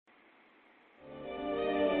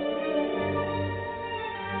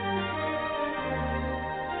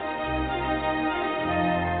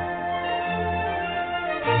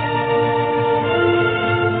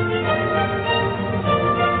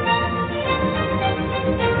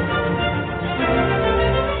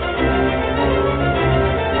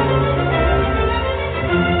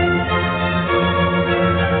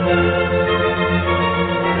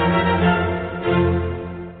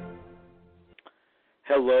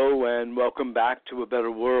Hello and welcome back to A Better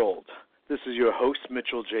World. This is your host,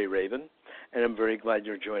 Mitchell J. Rabin, and I'm very glad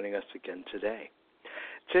you're joining us again today.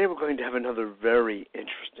 Today we're going to have another very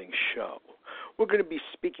interesting show. We're going to be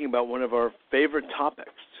speaking about one of our favorite topics,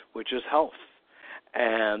 which is health.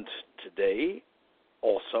 And today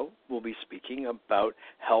also we'll be speaking about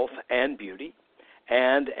health and beauty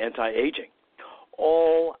and anti-aging,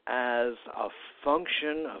 all as a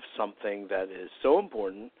function of something that is so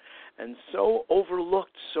important and so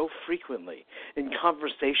overlooked so frequently in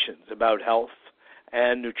conversations about health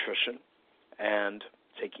and nutrition and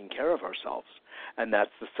taking care of ourselves, and that's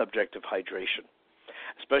the subject of hydration,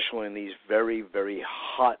 especially in these very, very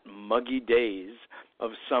hot, muggy days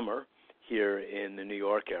of summer here in the New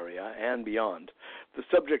York area and beyond. The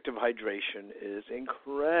subject of hydration is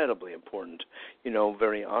incredibly important. You know,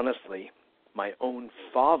 very honestly, my own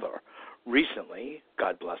father recently,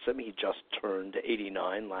 God bless him, he just turned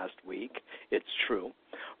 89 last week, it's true,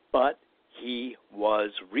 but he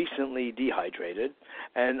was recently dehydrated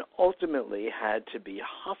and ultimately had to be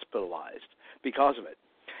hospitalized because of it.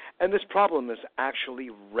 And this problem is actually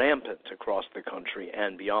rampant across the country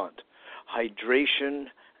and beyond. Hydration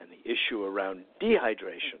and the issue around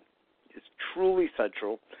dehydration is truly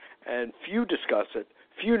central, and few discuss it,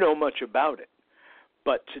 few know much about it.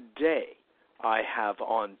 But today, I have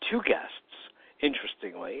on two guests,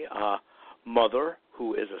 interestingly, a mother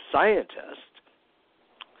who is a scientist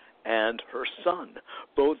and her son,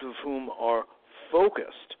 both of whom are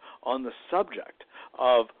focused on the subject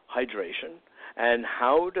of hydration and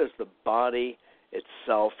how does the body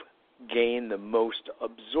itself gain the most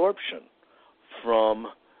absorption from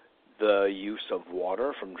the use of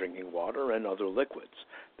water, from drinking water and other liquids.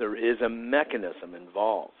 There is a mechanism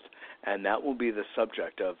involved, and that will be the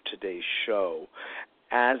subject of today's show,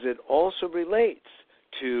 as it also relates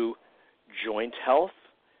to joint health,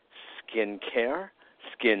 skin care,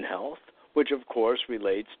 skin health, which of course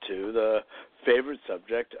relates to the favorite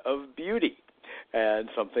subject of beauty, and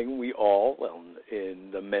something we all, well, in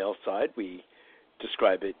the male side, we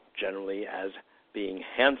describe it generally as being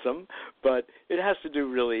handsome, but it has to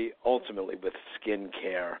do really ultimately with skin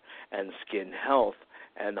care and skin health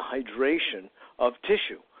and the hydration of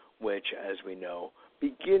tissue, which, as we know,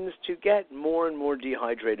 begins to get more and more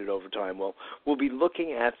dehydrated over time. Well, we'll be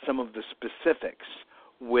looking at some of the specifics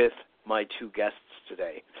with my two guests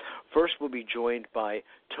today. First, we'll be joined by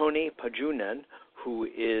Toni Pajunen, who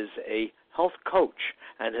is a health coach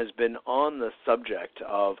and has been on the subject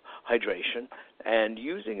of hydration and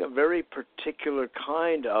using a very particular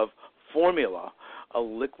kind of formula, a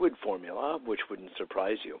liquid formula, which wouldn't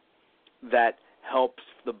surprise you, that helps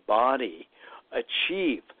the body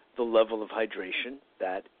achieve the level of hydration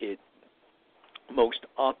that it most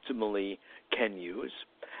optimally can use.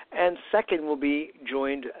 And second, we'll be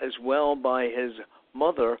joined as well by his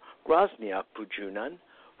mother, Groznia Pajunen,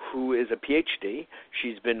 who is a PhD.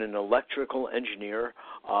 She's been an electrical engineer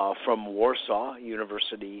from Warsaw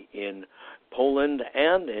University in Poland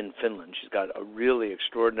and in Finland. She's got a really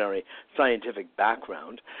extraordinary scientific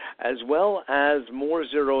background, as well as more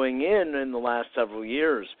zeroing in the last several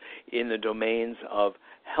years in the domains of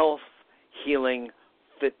health, healing,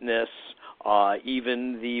 fitness,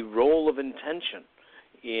 even the role of intention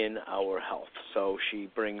in our health. So she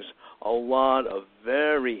brings a lot of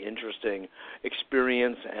very interesting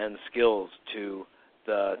experience and skills to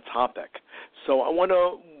the topic. So I want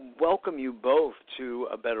to welcome you both to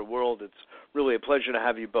A Better World. It's really a pleasure to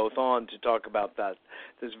have you both on to talk about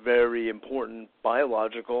this very important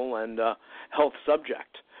biological and health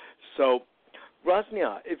subject. So,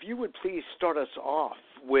 Groznia, if you would please start us off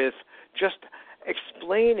with just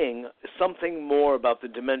explaining something more about the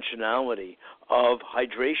dimensionality of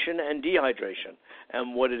hydration and dehydration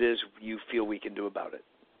and what it is you feel we can do about it.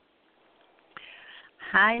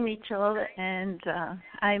 Hi, Mitchell, and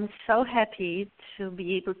I'm so happy to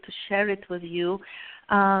be able to share it with you,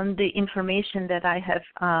 the information that I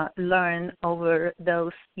have learned over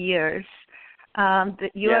those years.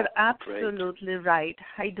 You are absolutely right.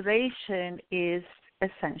 Hydration is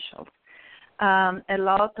essential. A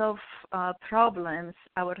lot of problems,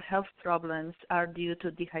 our health problems, are due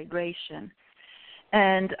to dehydration.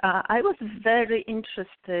 And I was very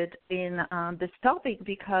interested in this topic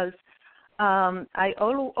because I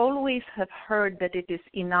always have heard that it is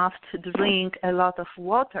enough to drink a lot of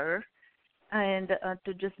water and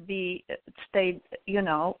to just stay, in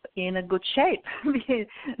a good shape,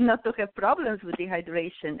 not to have problems with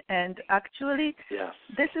dehydration. And actually,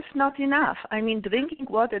 This is not enough. I mean, drinking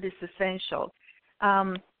water is essential.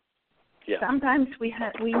 Sometimes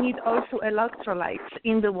we need also electrolytes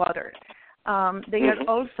in the water. They are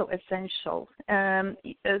also essential.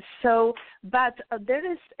 But there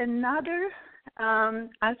is another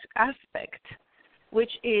aspect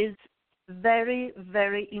which is very,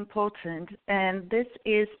 very important, and this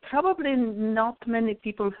is probably not many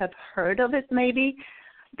people have heard of it. Maybe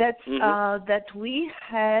that's that we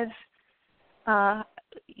have,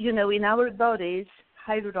 in our bodies,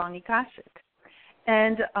 hyaluronic acid,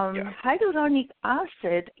 and hyaluronic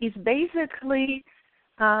acid is basically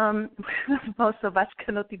most of us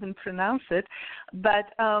cannot even pronounce it,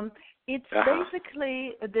 but it's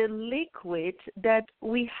basically the liquid that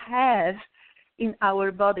we have in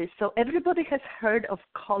our bodies. So everybody has heard of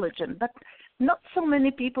collagen, but not so many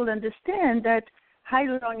people understand that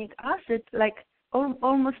hyaluronic acid, like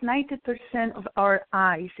almost 90% of our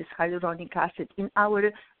eyes is hyaluronic acid. In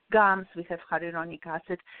our gums, we have hyaluronic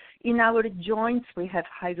acid. In our joints, we have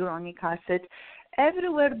hyaluronic acid.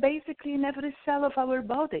 Everywhere, basically in every cell of our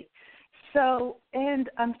body. So, and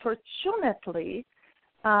unfortunately,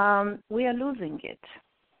 we are losing it.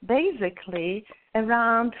 Basically,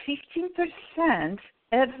 around 15%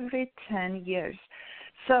 every 10 years.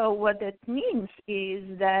 So what that means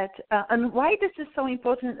is that, and why this is so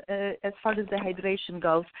important as far as the hydration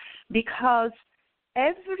goes, because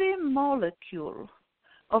every molecule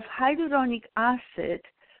of hyaluronic acid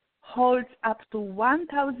holds up to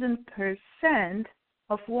 1,000%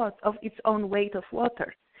 of its own weight of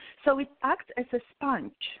water. So it acts as a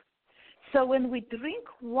sponge. So when we drink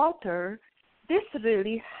water, this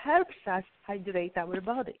really helps us hydrate our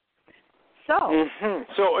body. So,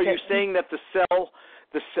 so are you saying that the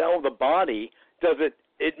body,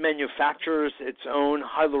 it manufactures its own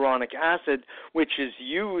hyaluronic acid, which is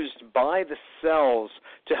used by the cells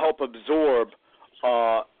to help absorb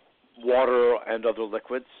water and other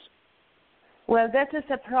liquids? Well, that is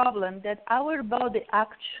a problem, that our body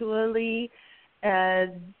actually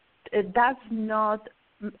does not,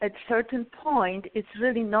 at certain point, it's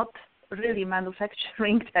really not really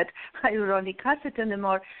manufacturing that hyaluronic acid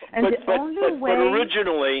anymore. And but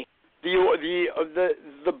originally,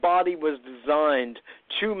 the body was designed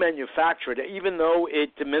to manufacture it, even though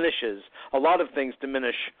it diminishes. A lot of things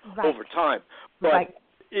diminish over time, but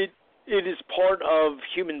it is part of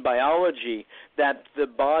human biology that the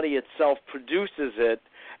body itself produces it,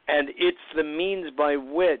 and it's the means by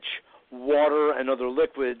which water and other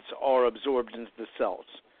liquids are absorbed into the cells.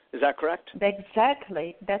 Is that correct?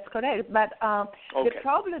 Exactly. That's correct. But the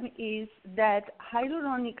problem is that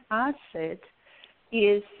hyaluronic acid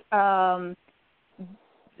is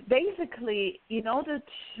basically, in order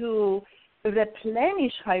to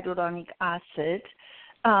replenish hyaluronic acid,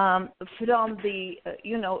 from the,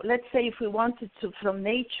 let's say if we wanted to, from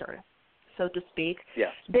nature, so to speak,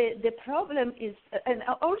 the problem is, and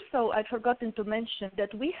also I've forgotten to mention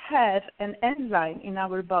that we have an enzyme in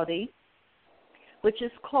our body which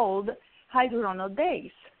is called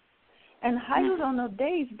hyaluronidase. And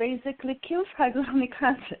hyaluronidase basically kills hyaluronic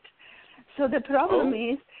acid. So the problem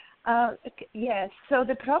is, so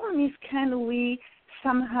the problem is, can we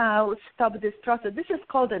somehow stop this process? This is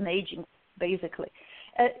called an aging, basically.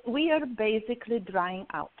 We are basically drying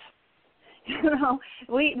out.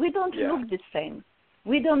 We don't look the same.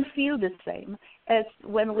 We don't feel the same as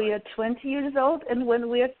when we are 20 years old and when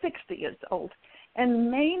we are 60 years old.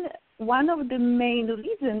 And one of the main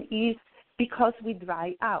reasons is because we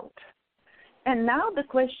dry out. And now the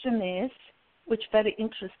question is, which very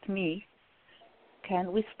interests me,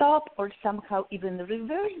 can we stop or somehow even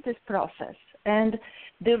reverse this process? And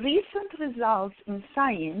the recent results in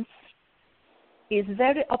science is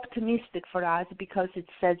very optimistic for us because it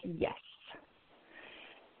says yes.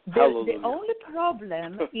 The only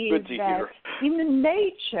problem is that in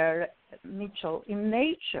nature, Mitchell,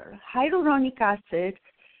 hyaluronic acid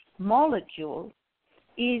molecule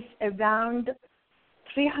is around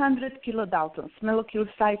 300 kilodaltons. Molecule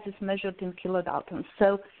size is measured in kilodaltons.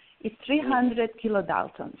 So it's 300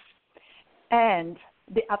 kilodaltons. And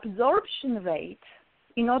the absorption rate,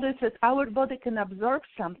 in order that our body can absorb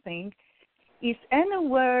something, is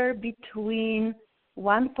anywhere between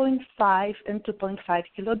 1.5 and 2.5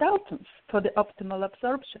 kilodaltons for the optimal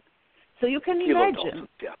absorption. So you can imagine.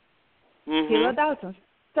 Kilodaltons.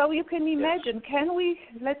 So you can imagine,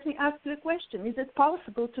 let me ask you a question. Is it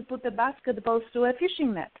possible to put a basketball through a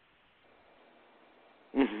fishing net?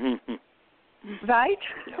 Right?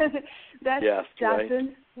 That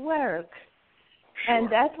doesn't work. Sure. And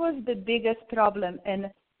that was the biggest problem. And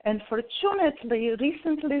fortunately,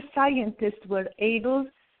 recently scientists were able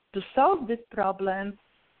to solve this problem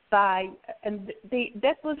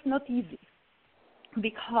that was not easy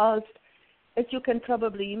because, as you can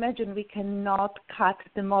probably imagine, we cannot cut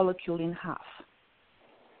the molecule in half.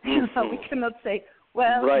 We cannot say,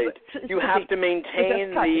 well, right. You have to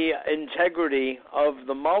maintain the integrity of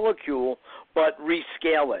the molecule, but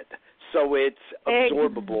rescale it so it's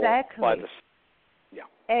absorbable by the. Yeah.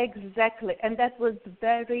 Exactly, and that was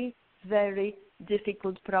very, very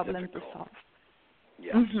difficult problem to solve.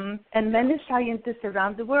 Yes. And many scientists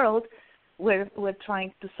around the world were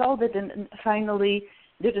trying to solve it, and finally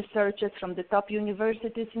the researchers from the top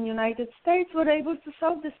universities in the United States were able to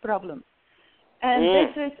solve this problem. And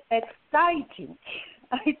this is exciting.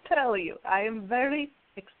 I tell you, I am very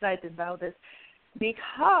excited about this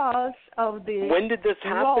because of the When did this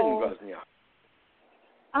happen, Rosnia?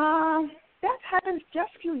 That happened just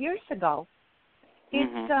a few years ago.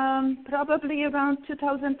 It's probably around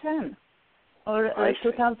 2010 or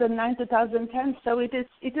 2009, 2010. So it is.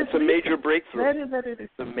 It's a major breakthrough. Very, very.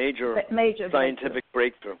 It's a major scientific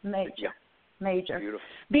breakthrough. Major. Beautiful.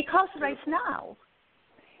 Because right now,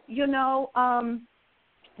 you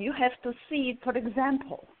have to see, for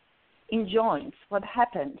example, in joints, what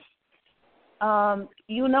happens.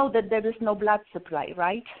 You know that there is no blood supply,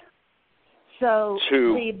 right? So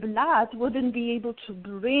the blood wouldn't be able to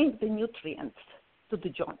bring the nutrients to the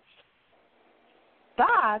joints.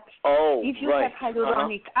 But if you have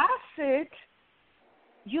hyaluronic acid,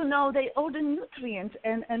 all the nutrients,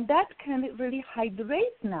 and that can really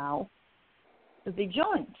hydrate now the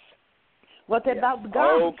joints. What about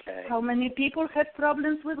gums? How many people have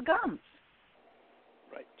problems with gums?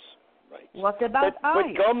 Right. What about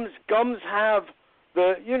eyes? But gums have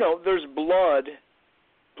there's blood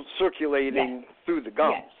circulating through the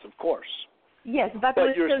gums, of course. Yes, but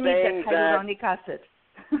we you're still saying need that hyaluronic acid.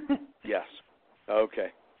 Yes. Okay.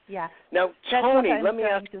 Yeah. Now, Tony, let me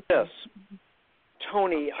ask you this.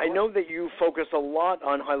 Tony, I know that you focus a lot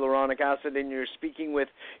on hyaluronic acid, and you're speaking with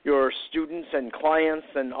your students and clients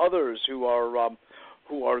and others who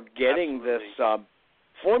are getting this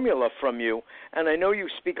formula from you. And I know you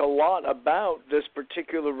speak a lot about this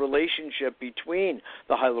particular relationship between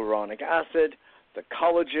the hyaluronic acid, the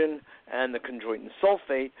collagen, and the chondroitin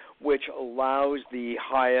sulfate, which allows the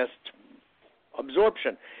highest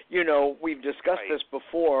absorption. We've discussed this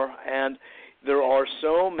before, and there are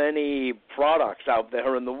so many products out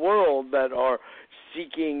there in the world that are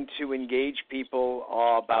seeking to engage people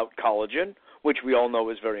about collagen, which we all know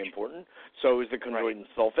is very important. So is the chondroitin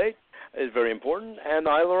sulfate, is very important, and the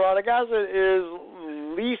hyaluronic acid is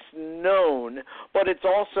least known, but it's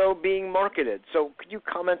also being marketed. So could you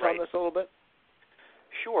comment on this a little bit?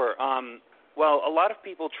 Sure. Well, a lot of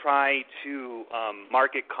people try to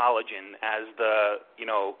market collagen as the,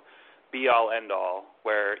 be-all, end-all,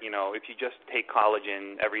 where, if you just take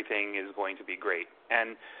collagen, everything is going to be great.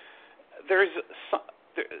 And there's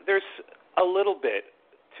a little bit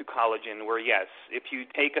to collagen where, yes, if you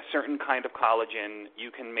take a certain kind of collagen,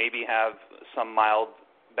 you can maybe have some mild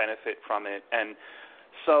benefit from it. And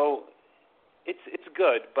so it's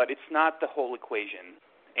good, but it's not the whole equation.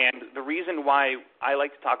 And the reason why I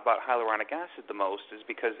like to talk about hyaluronic acid the most is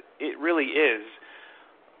because it really is,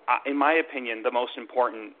 in my opinion, the most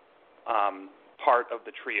important part of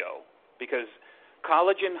the trio. Because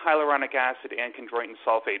collagen, hyaluronic acid, and chondroitin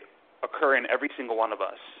sulfate occur in every single one of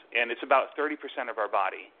us, and it's about 30% of our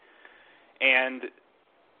body. And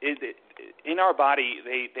in our body,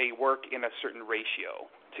 they work in a certain ratio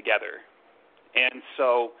together. And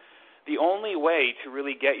so the only way to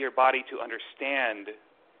really get your body to understand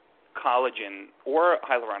collagen or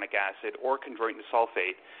hyaluronic acid or chondroitin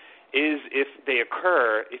sulfate is if they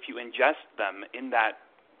occur, if you ingest them in that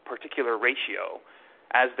particular ratio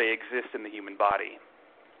as they exist in the human body.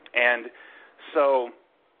 And so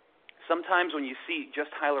sometimes when you see just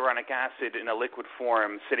hyaluronic acid in a liquid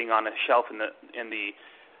form sitting on a shelf in the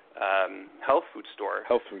health food store.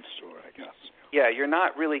 Health food store, I guess. Yeah, you're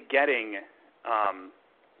not really getting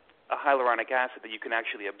a hyaluronic acid that you can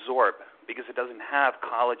actually absorb because it doesn't have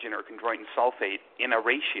collagen or chondroitin sulfate in a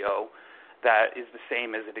ratio that is the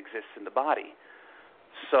same as it exists in the body.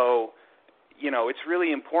 So, it's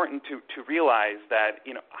really important to realize that,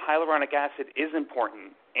 hyaluronic acid is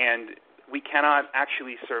important, and we cannot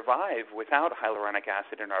actually survive without hyaluronic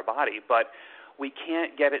acid in our body, but we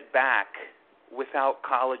can't get it back without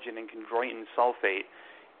collagen and chondroitin sulfate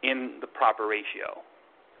in the proper ratio.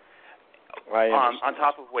 On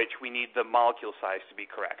top of which we need the molecule size to be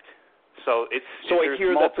correct. So I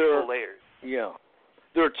hear that there are layers. Yeah.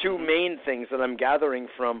 There are two main things that I'm gathering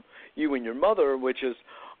from you and your mother, which is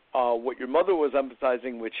what your mother was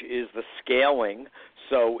emphasizing, which is the scaling.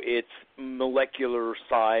 So it's molecular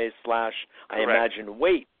size / I imagine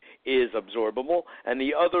weight is absorbable, and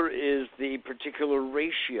the other is the particular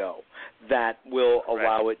ratio that will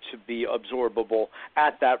allow it to be absorbable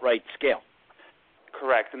at that right scale.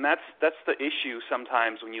 Correct, and that's the issue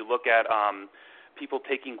sometimes when you look at people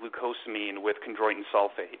taking glucosamine with chondroitin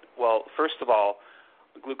sulfate. Well, first of all,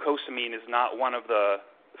 glucosamine is not one of the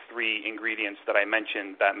 3 ingredients that I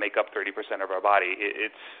mentioned that make up 30% of our body.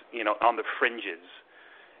 It's on the fringes,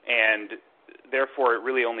 and therefore it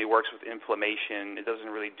really only works with inflammation. It doesn't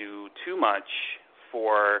really do too much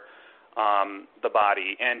for the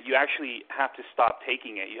body, and you actually have to stop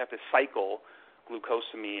taking it. You have to cycle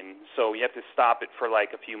glucosamine, so you have to stop it for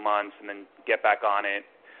like a few months and then get back on it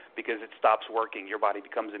because it stops working. Your body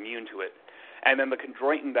becomes immune to it. And then the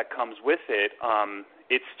chondroitin that comes with it,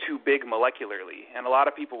 it's too big molecularly. And a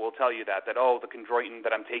lot of people will tell you that the chondroitin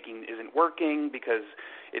that I'm taking isn't working because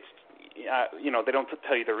it's, they don't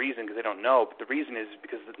tell you the reason because they don't know, but the reason is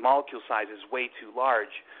because the molecule size is way too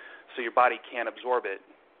large, so your body can't absorb it.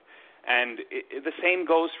 And the same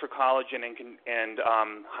goes for collagen and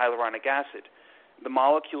hyaluronic acid. The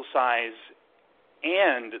molecule size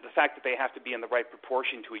and the fact that they have to be in the right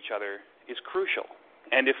proportion to each other is crucial.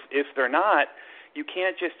 And if they're not, you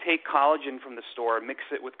can't just take collagen from the store, mix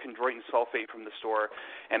it with chondroitin sulfate from the store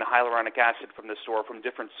and hyaluronic acid from the store from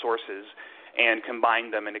different sources and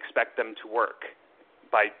combine them and expect them to work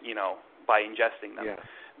by ingesting them. Yeah.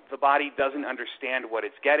 The body doesn't understand what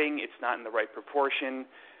it's getting. It's not in the right proportion.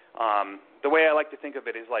 The way I like to think of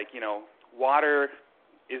it is like, water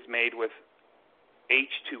is made with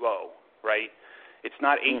H2O, right? It's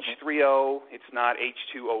not H3O. It's not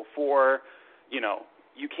H2O4.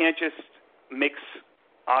 You can't just mix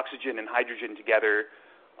oxygen and hydrogen together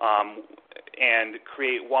and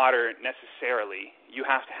create water necessarily. You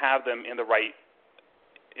have to have them in the right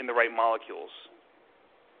molecules.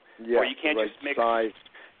 Yeah, or you can't the right just mix. Size.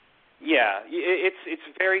 Yeah, it's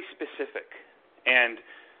very specific, and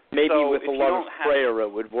maybe so with a lot of sprayer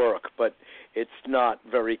it would work, but it's not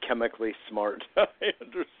very chemically smart. I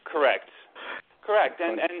understand. Correct,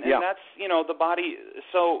 and that's the body.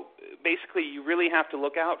 So basically, you really have to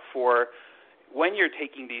look out for when you're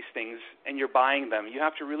taking these things and you're buying them. You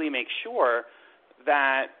have to really make sure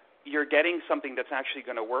that you're getting something that's actually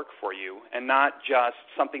going to work for you, and not just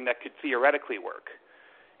something that could theoretically work.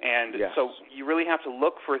 And so you really have to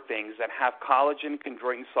look for things that have collagen,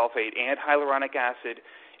 chondroitin sulfate, and hyaluronic acid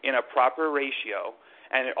in a proper ratio.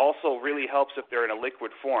 And it also really helps if they're in a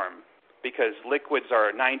liquid form, because liquids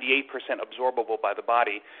are 98% absorbable by the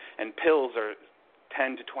body, and pills are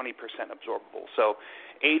 10 to 20% absorbable. So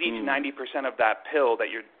 80 to 90% of that pill that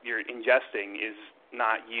you're ingesting is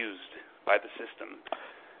not used by the system.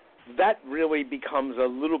 That really becomes a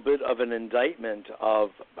little bit of an indictment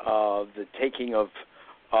of the taking of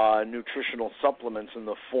nutritional supplements in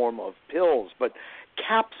the form of pills, but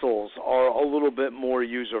capsules are a little bit more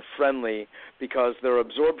user-friendly because their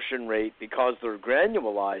absorption rate, because they're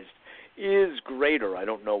granulized, is greater. I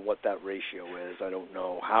don't know what that ratio is. I don't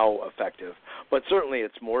know how effective, but certainly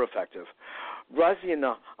it's more effective.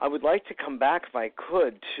 Razina, I would like to come back, if I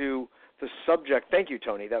could, to the subject. Thank you,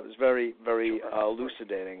 Tony. That was very, very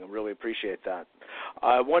elucidating. I really appreciate that.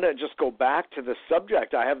 I want to just go back to the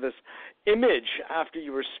subject. I have this image after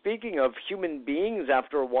you were speaking of human beings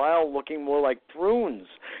after a while looking more like prunes.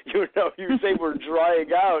 You say we're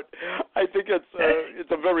drying out. I think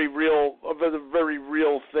it's a very real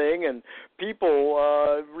thing, and people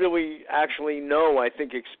really actually know, I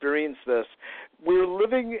think, experience this. We're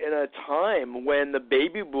living in a time when the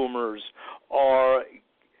baby boomers are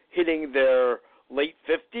hitting their late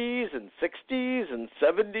 50s and 60s and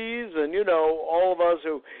 70s, and, all of us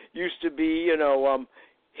who used to be,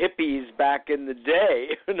 hippies back in the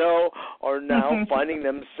day, are now finding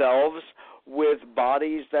themselves with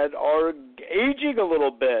bodies that are aging a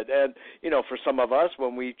little bit. And, for some of us,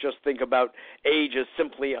 when we just think about age as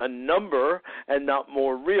simply a number and not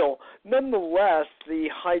more real, nonetheless, the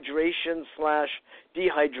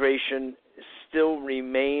hydration/dehydration still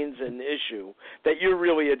remains an issue that you're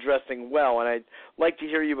really addressing well, and I'd like to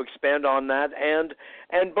hear you expand on that, and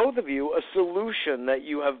both of you, a solution that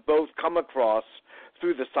you have both come across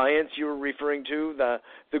through the science you were referring to,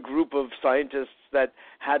 the group of scientists that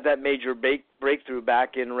had that major breakthrough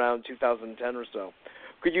back in around 2010 or so.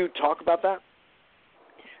 Could you talk about that?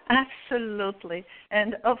 Absolutely.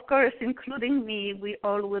 And, of course, including me, we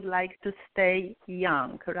all would like to stay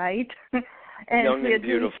young, right? And young we're and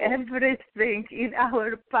beautiful. doing everything in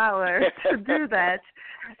our power to do that.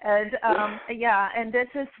 And, and this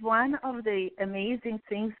is one of the amazing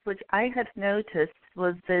things which I have noticed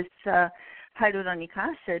was this hyaluronic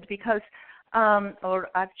acid, because or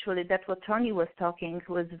actually that's what Tony was talking,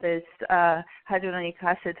 was this hyaluronic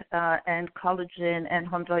acid and collagen and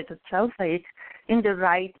chondroitin sulfate in the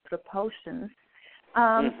right proportions.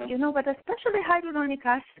 But especially hyaluronic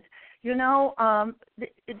acid,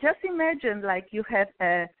 Just imagine like you have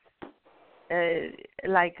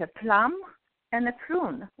like a plum and a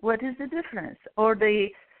prune. What is the difference? Or that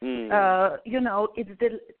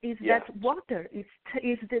water,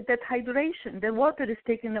 that hydration. The water is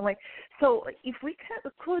taken away. So if we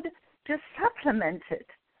could just supplement it,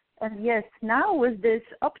 and yes, now with this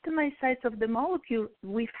optimized size of the molecule,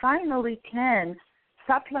 we finally can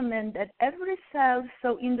supplement at every cell,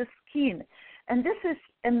 so in the skin. And this is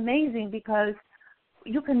amazing because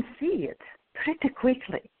you can see it pretty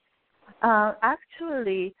quickly.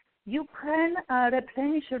 Actually, you can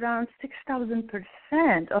replenish around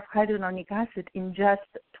 6,000% of hyaluronic acid in just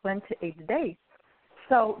 28 days.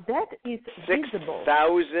 So that is visible.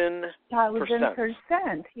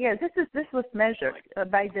 1,000%. Yeah, this was measured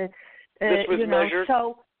by the. This was measured.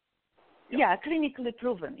 So, yeah, clinically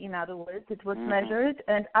proven. In other words, it was measured,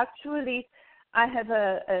 and actually, I have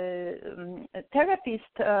a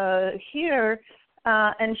therapist here,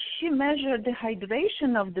 and she measured the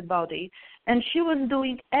hydration of the body, and she was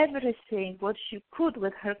doing everything what she could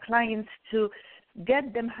with her clients to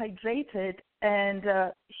get them hydrated, and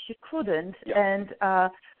she couldn't. Yeah. And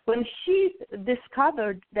when she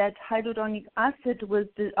discovered that hyaluronic acid was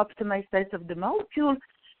the optimized size of the molecule,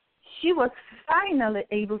 she was finally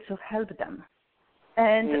able to help them.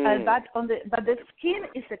 And but the skin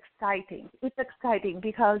is exciting. It's exciting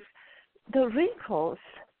because the wrinkles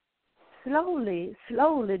slowly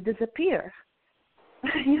disappear,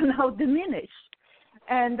 diminish.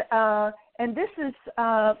 And this is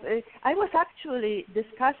I was actually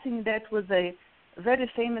discussing that with a very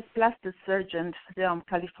famous plastic surgeon from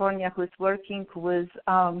California who is working with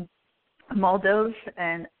models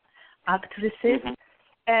and actresses.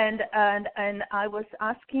 And I was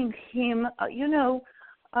asking him,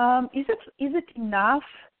 is it enough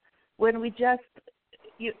when we just,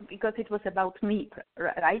 because it was about me,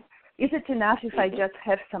 right? Is it enough if I just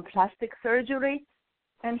have some plastic surgery?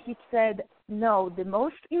 And he said, no, the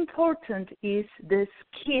most important is the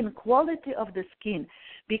skin, quality of the skin,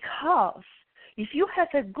 because if you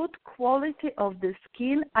have a good quality of the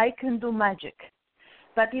skin, I can do magic.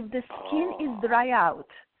 But if the skin is dry out,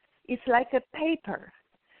 it's like a paper.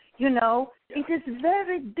 It is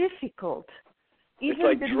very difficult. It's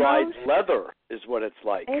like dried leather is what it's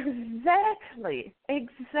like. Exactly.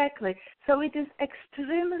 So it is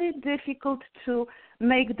extremely difficult to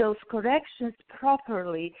make those corrections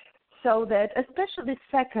properly so that, especially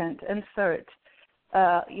second and third,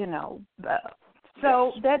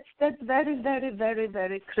 So that's very, very, very,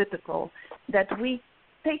 very critical that we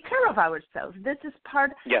take care of ourselves. This is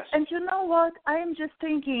part. Yes. And you know what? I am just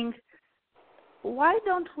thinking, why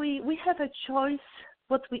don't we have a choice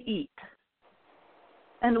what we eat,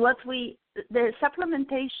 and the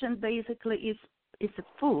supplementation basically is a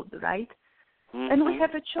food, right? And we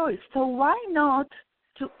have a choice. So why not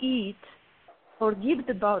to eat or give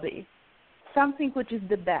the body something which is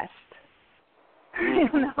the best,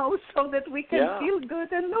 so that we can feel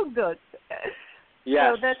good and look good.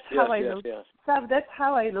 Yes. So that's how I look. So that's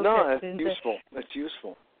how I look at it. That's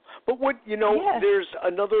useful. But there's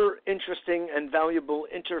another interesting and valuable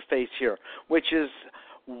interface here, which is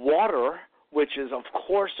water, which is, of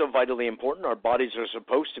course, so vitally important. Our bodies are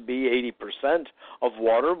supposed to be 80% of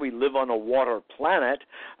water. We live on a water planet,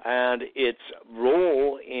 and its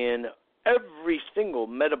role in every single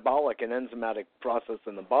metabolic and enzymatic process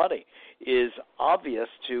in the body is obvious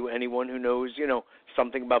to anyone who knows,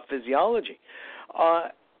 something about physiology.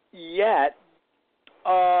 Yet,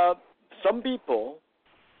 some people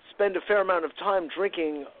spend a fair amount of time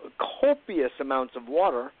drinking copious amounts of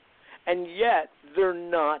water, and yet they're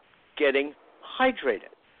not getting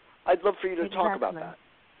hydrated. I'd love for you to talk about that.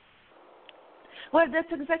 Well,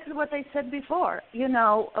 that's exactly what I said before.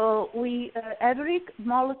 Every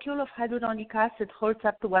molecule of hyaluronic acid holds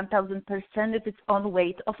up to 1,000% of its own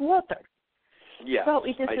weight of water. Yes, so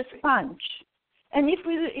it is a sponge. And if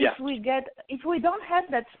we don't have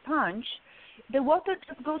that sponge, the water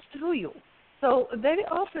just goes through you. So very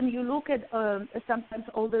often you look at sometimes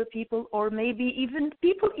older people or maybe even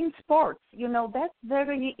people in sports. That's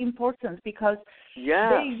very important because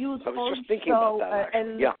they use I was just thinking about that,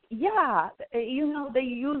 actually. They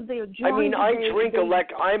use their joints. I mean,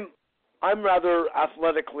 I'm rather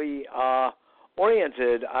athletically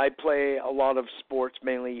oriented. I play a lot of sports,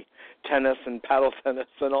 mainly tennis and paddle tennis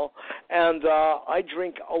and all, and I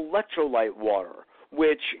drink electrolyte water,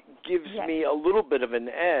 which gives me a little bit of an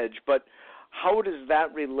edge, but how does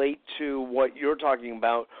that relate to what you're talking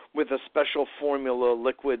about with a special formula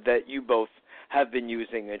liquid that you both have been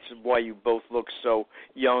using? It's why you both look so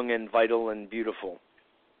young and vital and beautiful.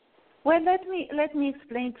 Well, let me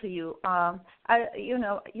explain to you.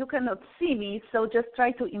 You cannot see me, so just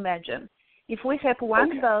try to imagine. If we have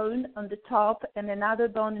one bone on the top and another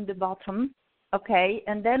bone in the bottom, okay,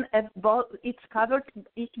 and then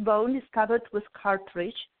each bone is covered with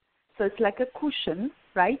cartilage, so it's like a cushion,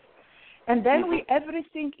 right? And then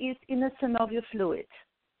everything is in a synovial fluid.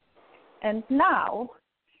 And now,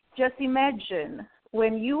 just imagine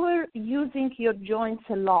when you were using your joints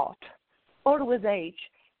a lot, or with age,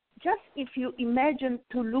 just if you imagine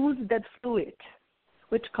to lose that fluid,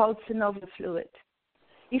 which is called synovial fluid.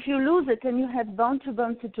 If you lose it and you have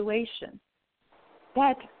bone-to-bone situation,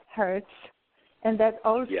 that hurts, and that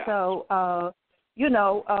also,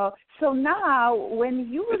 so now when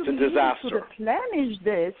you will be able to replenish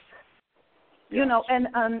this,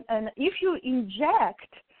 and if you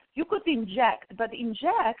inject, you could inject, but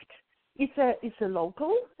inject, it's a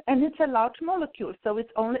local and it's a large molecule, so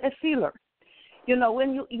it's only a filler.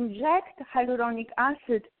 When you inject hyaluronic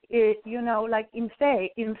acid, like in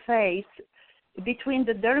phase between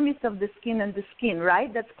the dermis of the skin and the skin,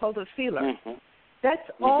 right? That's called a filler. That's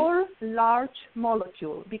all large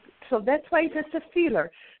molecule. So that's why it is a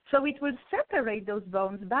filler. So it will separate those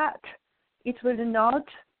bones, but it will not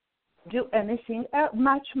do anything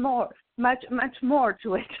much more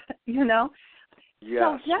to it, Yes,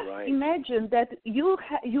 so just imagine that you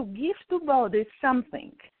give to body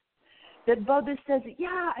something. That body says,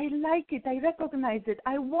 yeah, I like it, I recognize it,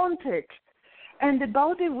 I want it. And the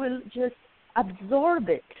body will just absorb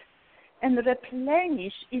it and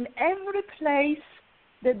replenish in every place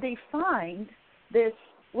that they find this,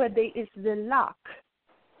 where there is the lack.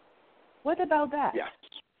 What about that? Yes.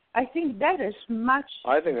 I think that is much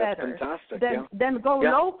better that's fantastic, than go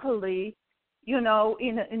locally,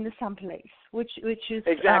 in some place, which is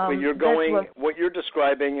exactly. You're going. What you're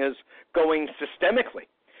describing is going systemically.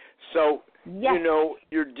 So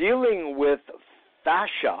you're dealing with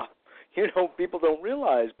fascia. People don't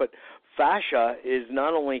realize, but fascia is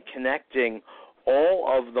not only connecting all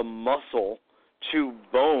of the muscle to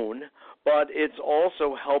bone, but it's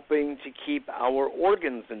also helping to keep our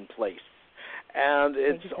organs in place. And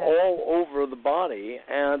it's all over the body.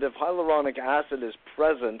 And if hyaluronic acid is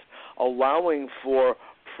present, allowing for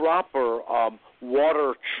proper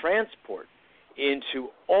water transport into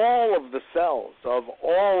all of the cells of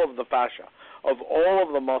all of the fascia, of all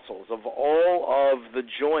of the muscles, of all of the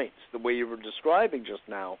joints, the way you were describing just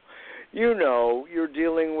now, you're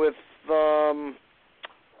dealing with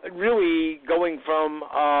really going from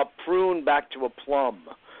a prune back to a plum.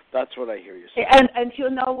 That's what I hear you saying. And you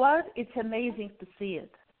know what? It's amazing to see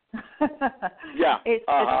it. Yeah. It's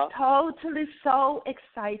totally so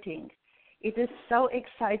exciting. It is so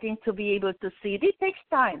exciting to be able to see it. It takes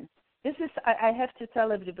time. This is, I have to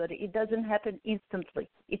tell everybody, it doesn't happen instantly.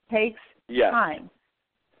 It takes time.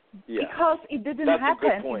 Yes. Because it didn't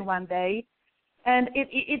happen in one day. And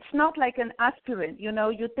it's not like an aspirin,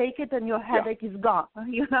 you take it and your headache is gone,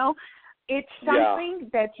 It's something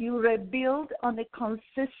that you rebuild on a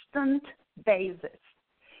consistent basis.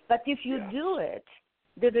 But if you do it,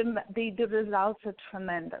 the results are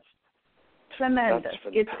tremendous. Tremendous.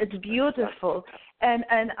 It's beautiful. And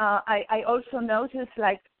I also noticed,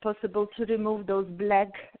 like, possible to remove those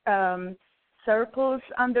black circles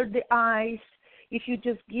under the eyes if you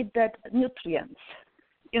just give that nutrients,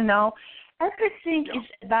 Everything is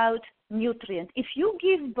about nutrients. If you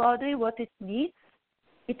give body what it needs,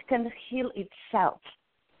 it can heal itself.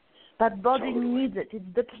 But body needs it. It's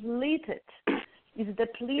depleted.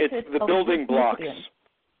 It's the building blocks. Nutrients.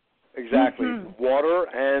 Exactly. Water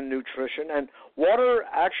and nutrition. And water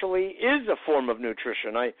actually is a form of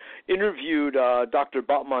nutrition. I interviewed Dr.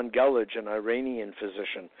 Batman Gelic, an Iranian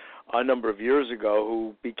physician, a number of years ago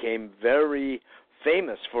who became very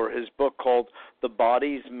famous for his book called The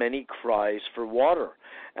Body's Many Cries for Water.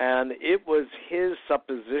 And it was his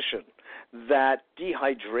supposition that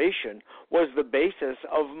dehydration was the basis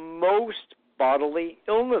of most bodily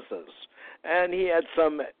illnesses. And he had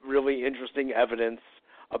some really interesting evidence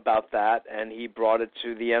about that, and he brought it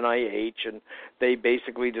to the NIH, and they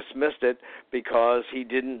basically dismissed it because he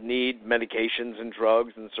didn't need medications and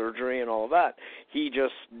drugs and surgery and all of that. He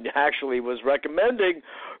just actually was recommending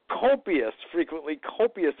frequently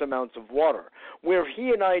copious amounts of water. Where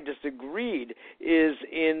he and I disagreed is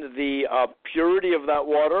in the purity of that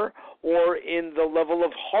water or in the level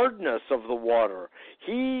of hardness of the water.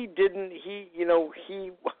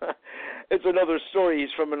 It's another story.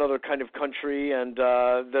 He's from another kind of country, and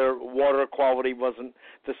their water quality wasn't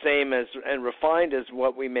the same and refined as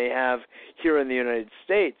what we may have here in the United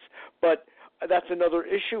States. But that's another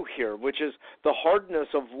issue here, which is the hardness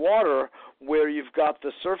of water, where you've got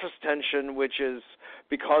the surface tension, which is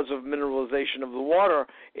because of mineralization of the water,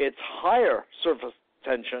 it's higher surface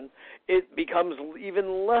tension. It becomes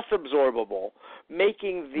even less absorbable,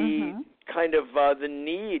 making the kind of the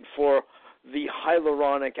need for the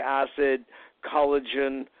hyaluronic acid,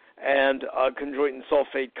 collagen, and chondroitin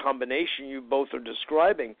sulfate combination you both are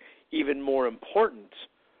describing even more important.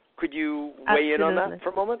 Could you weigh in on that for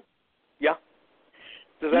a moment? Yeah?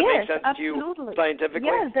 Does that make sense to you scientifically?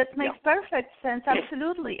 Yes, that makes perfect sense,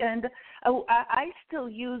 absolutely. And I still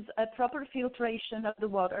use a proper filtration of the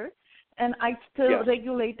water, and I still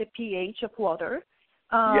regulate the pH of water.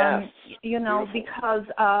 You know, beautiful. Because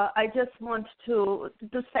I just want to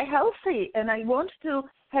stay healthy, and I want to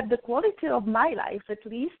have the quality of my life at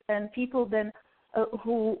least, and people then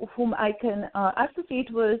whom I can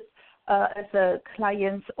associate with as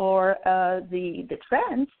clients or the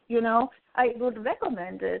friends, you know, I would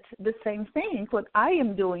recommend it, the same thing, what I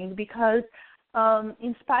am doing, because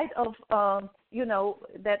in spite of, you know,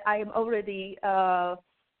 that I am already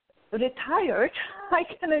retired, I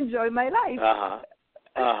can enjoy my life.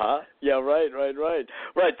 Yeah, right.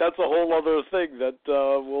 That's a whole other thing that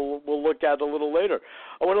we'll look at a little later.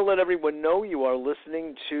 I want to let everyone know you are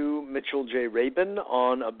listening to Mitchell J. Rabin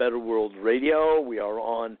on A Better World Radio. We are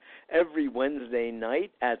on every Wednesday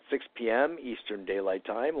night at 6 p.m. Eastern Daylight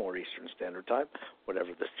Time or Eastern Standard Time,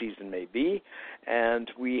 whatever the season may be.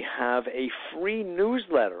 And we have a free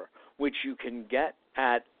newsletter which you can get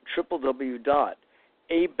at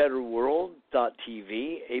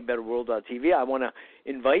www.abetterworld.tv. I want to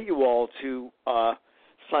invite you all to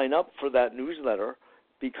sign up for that newsletter,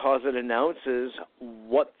 because it announces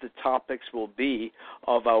what the topics will be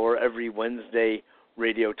of our every Wednesday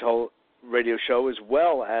radio show, as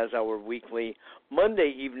well as our weekly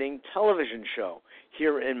Monday evening television show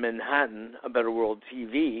here in Manhattan, A Better World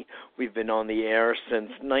TV. We've been on the air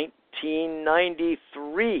since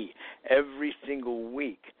 1993, every single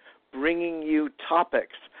week, bringing you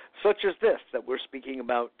topics such as this that we're speaking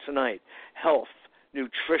about tonight: health,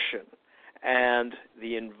 nutrition, and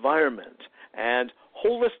the environment, and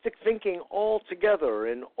holistic thinking all together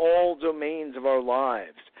in all domains of our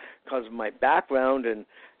lives. Because of my background in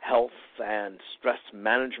health and stress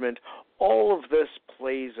management, all of this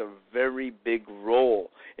plays a very big role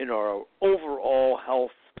in our overall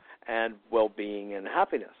health and well-being and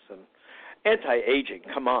happiness. And anti-aging,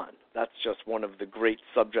 come on, that's just one of the great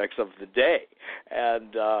subjects of the day.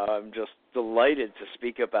 And I'm just delighted to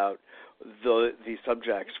speak about these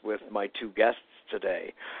subjects with my two guests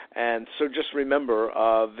today. And so just remember,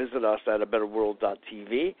 visit us at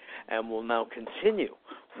abetterworld.tv, and we'll now continue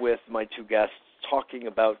with my two guests talking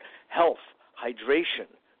about health, hydration,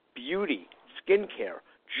 beauty, skincare,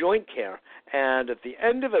 joint care, and at the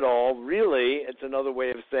end of it all, really, it's another way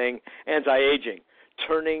of saying anti-aging,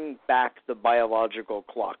 turning back the biological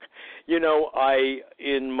clock. You know,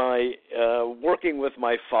 in my working with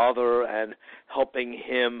my father and helping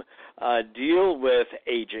him deal with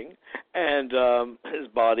aging and his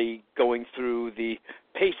body going through the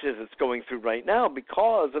paces it's going through right now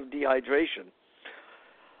because of dehydration,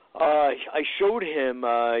 I showed him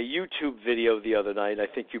a YouTube video the other night. I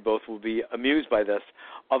think you both will be amused by this,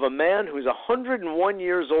 of a man who's 101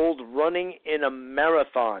 years old running in a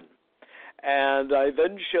marathon. And I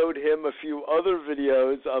then showed him a few other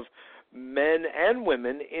videos of men and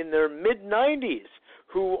women in their mid-90s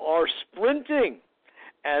who are sprinting.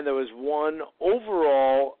 And there was one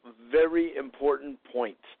overall very important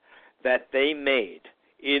point that they made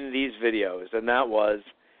in these videos, and that was,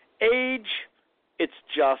 age, it's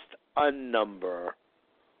just a number.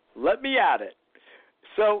 Let me add it.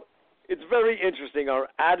 So it's very interesting. Our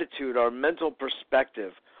attitude, our mental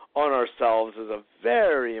perspective on ourselves is a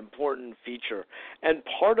very important feature. And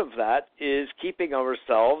part of that is keeping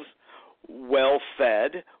ourselves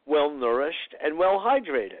well-fed, well-nourished, and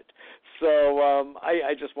well-hydrated. So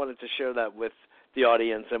I just wanted to share that with the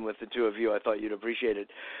audience and with the two of you. I thought you'd appreciate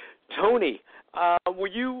it. Tony,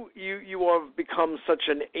 you have become such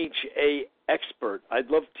an HA expert. I'd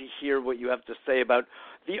love to hear what you have to say about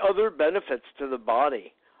the other benefits to the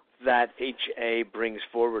body that HA brings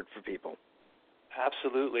forward for people.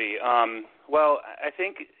 Absolutely. Well, I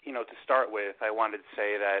think, to start with, I wanted to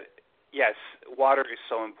say that, yes, water is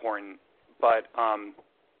so important, but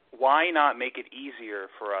why not make it easier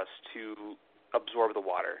for us to absorb the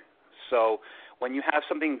water? So when you have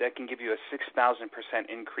something that can give you a 6,000%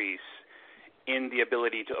 increase in the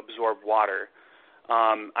ability to absorb water,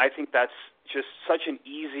 I think that's just such an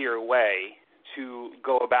easier way to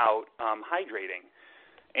go about hydrating.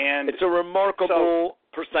 And it's a remarkable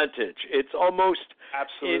percentage. It's almost,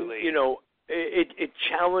 absolutely, it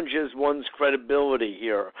challenges one's credibility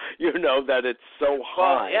here. You know that it's so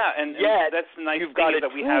high. Well, yeah, and that's the nice you've thing got is it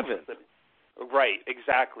that we proven. have. Right,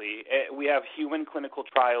 exactly. We have human clinical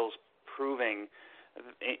trials proving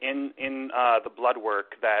in the blood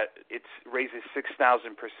work that it raises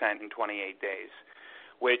 6,000% in 28 days.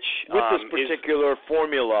 Which with this particular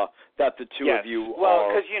formula that the two of you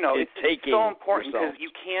are because it's so important because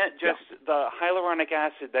you can't just the hyaluronic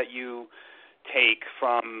acid that you take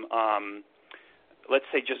from, let's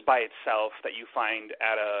say, just by itself that you find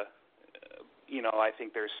at I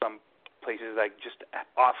think there's some places that just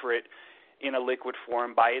offer it in a liquid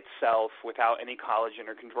form by itself without any collagen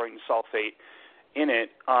or chondroitin sulfate in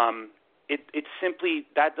it. It simply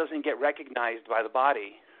that doesn't get recognized by the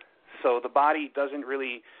body. So the body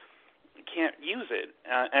can't use it,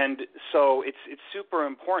 and so it's super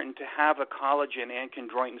important to have a collagen and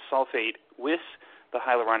chondroitin sulfate with the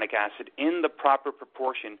hyaluronic acid in the proper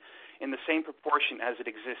proportion, in the same proportion as it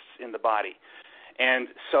exists in the body. And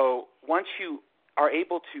so once you are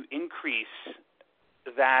able to increase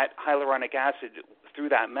that hyaluronic acid through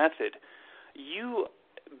that method, you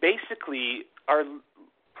basically are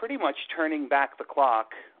pretty much turning back the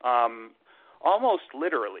clock, almost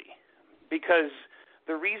literally. Because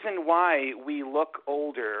the reason why we look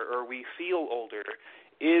older or we feel older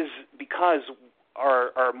is because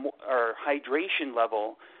our hydration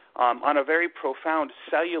level on a very profound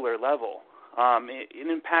cellular level, it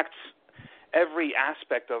impacts every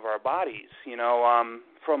aspect of our bodies.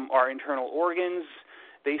 From our internal organs,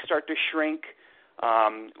 they start to shrink.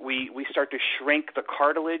 We start to shrink. The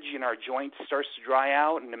cartilage in our joints starts to dry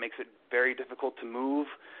out, and it makes it very difficult to move.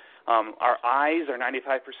 Our eyes are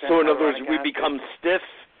 95%. So in other words, we become stiff.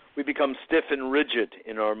 We become stiff and rigid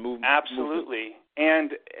in our movement. Absolutely.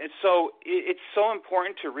 And so it's so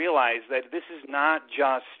important to realize that this is not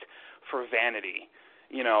just for vanity.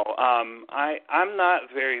 I'm not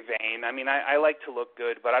very vain. I mean, I like to look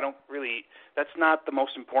good, but I don't really. That's not the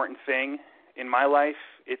most important thing in my life.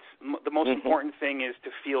 It's the most important thing is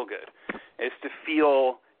to feel good, is to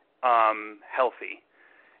feel healthy,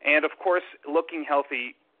 and of course, looking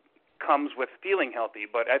healthy comes with feeling healthy,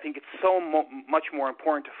 but I think it's so much more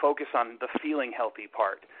important to focus on the feeling healthy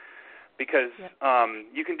part because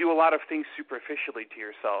you can do a lot of things superficially to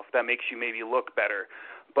yourself that makes you maybe look better,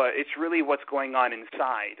 but it's really what's going on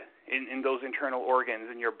inside in those internal organs,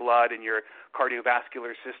 in your blood, in your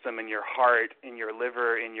cardiovascular system, in your heart, in your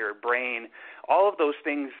liver, in your brain. All of those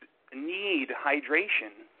things need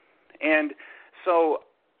hydration. And so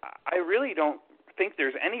I really don't think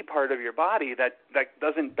there's any part of your body that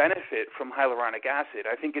doesn't benefit from hyaluronic acid.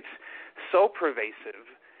 I think it's so pervasive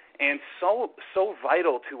and so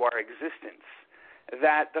vital to our existence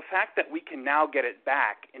that the fact that we can now get it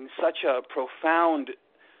back in such a profound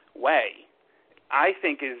way, I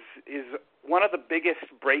think is one of the biggest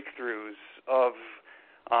breakthroughs of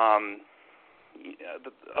our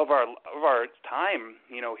time,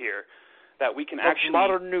 here, that we can actually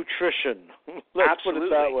modern nutrition. Let's Absolutely.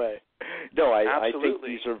 put it that way. No, I think Absolutely.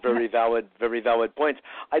 these are very valid points.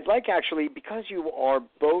 I'd like actually, because you are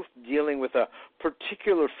both dealing with a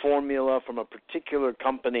particular formula from a particular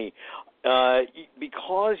company,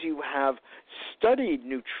 because you have studied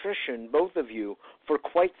nutrition, both of you, for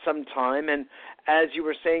quite some time, and as you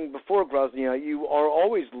were saying before, Groznia, you are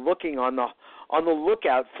always looking on the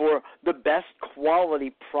lookout for the best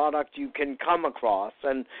quality product you can come across.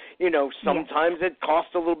 And, sometimes it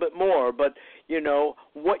costs a little bit more, but,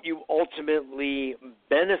 what you ultimately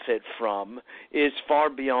benefit from is far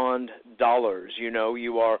beyond dollars.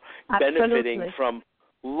 You are benefiting from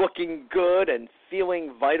looking good and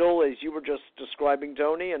feeling vital, as you were just describing,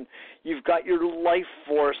 Tony, and you've got your life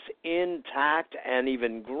force intact and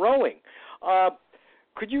even growing.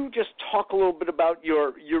 Could you just talk a little bit about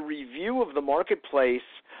your review of the marketplace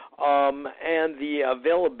and the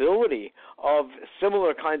availability of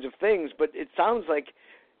similar kinds of things? But it sounds like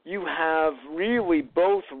you have really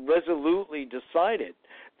both resolutely decided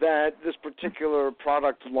that this particular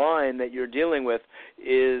product line that you're dealing with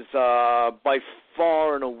is by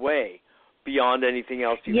far and away beyond anything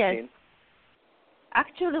else you've seen.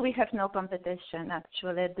 Actually, we have no competition, at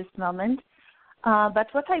this moment. But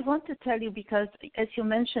what I want to tell you, because as you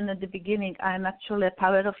mentioned at the beginning, I'm actually a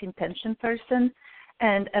power of intention person.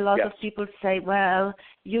 And a lot of people say, well,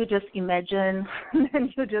 you just imagine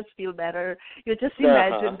and you just feel better. You just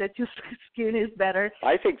imagine that your skin is better.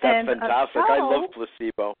 I think that's fantastic. I love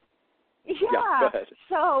placebo. Yeah. Go ahead.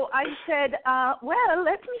 So I said, well,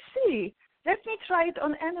 let me see. Let me try it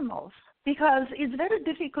on animals, because it's very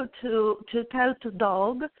difficult to tell to a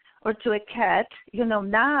dog or to a cat,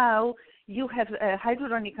 now you have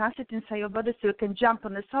hyaluronic acid inside your body so you can jump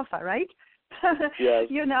on the sofa, right? Yes.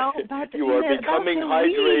 You know, but you are becoming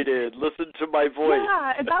hydrated. Listen to my voice.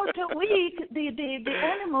 Yeah, about a week, the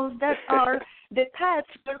animals that are the pets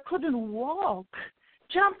that couldn't walk,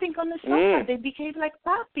 jumping on the sofa, they became like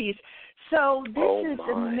puppies. So this is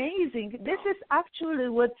amazing. This is actually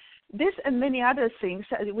what this and many other things,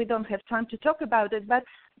 we don't have time to talk about it, but,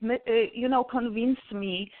 convinced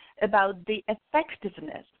me about the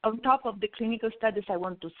effectiveness on top of the clinical studies I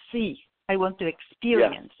want to see. I want to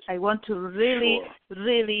experience. Yes. I want to really,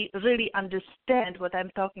 really, really understand what I'm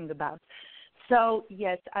talking about. So,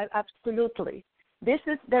 yes, absolutely. There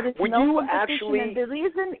is no competition, and the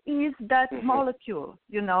reason is that molecule,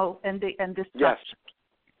 and the structure. Yes.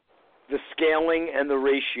 The scaling and the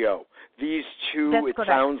ratio. These two, That's it correct.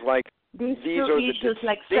 Sounds like these are issues the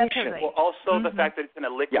like separate. Well, also the fact that it's in a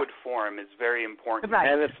liquid form is very important. Right.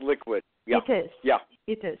 And it's liquid. Yeah. It is. Yeah.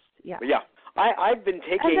 It is. Yeah. Yeah. I've been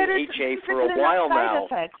taking HA for a while now.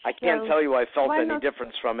 Effects, I can't tell you I felt any not...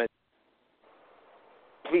 difference from it.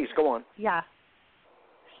 Please, go on. Yeah.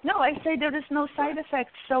 No, I say there is no side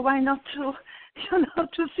effects, so why not to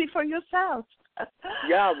see for yourself?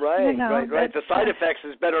 Yeah, right, right. The side effects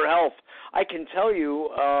is better health. I can tell you,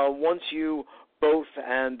 once you both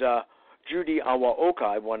and Judy Awaoka,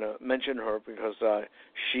 I want to mention her because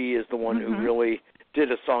she is the one who really did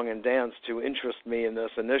a song and dance to interest me in this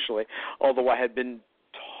initially, although I had been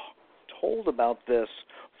told about this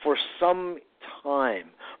for some time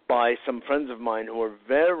by some friends of mine who are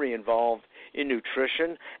very involved in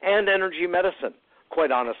nutrition and energy medicine,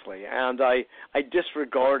 quite honestly. And I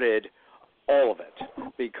disregarded all of it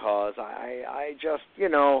because I just, it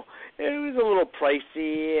was a little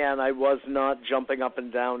pricey and I was not jumping up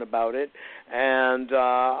and down about it. And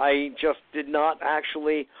I just did not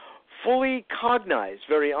actually fully cognize,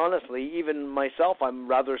 very honestly, even myself, I'm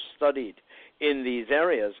rather studied in these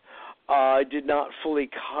areas. I did not fully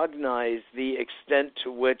cognize the extent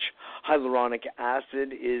to which hyaluronic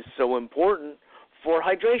acid is so important for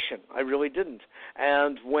hydration. I really didn't.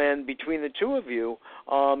 And when between the two of you,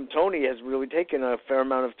 Tony has really taken a fair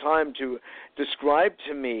amount of time to describe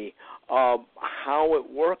to me how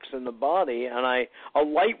it works in the body, and a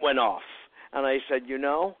light went off, and I said,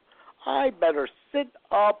 I better sit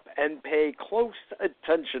up and pay close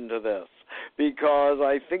attention to this because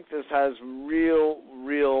I think this has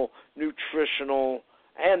real nutritional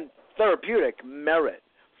and therapeutic merit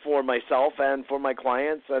for myself and for my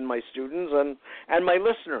clients and my students and my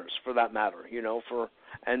listeners, for that matter,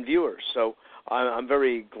 and viewers. So I'm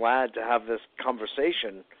very glad to have this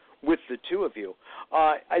conversation with the two of you.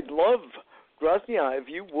 I'd love, Groznia, if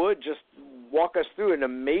you would just walk us through an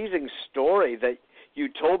amazing story that you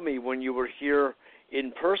told me when you were here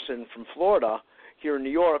in person from Florida, here in New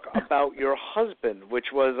York, about your husband, which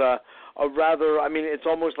was a rather, it's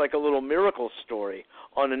almost like a little miracle story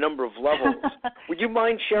on a number of levels. Would you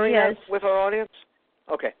mind sharing that with our audience?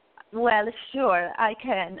 Okay. Well, sure, I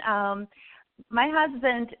can. My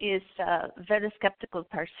husband is a very skeptical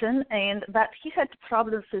person, but he had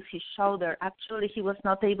problems with his shoulder. Actually, he was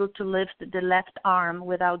not able to lift the left arm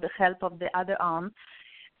without the help of the other arm.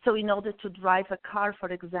 So in order to drive a car, for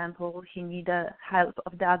example, he needed help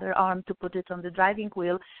of the other arm to put it on the driving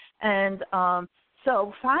wheel. And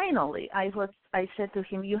so finally, I said to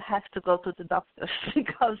him, you have to go to the doctor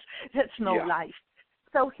because that's no life.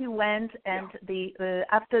 So he went, and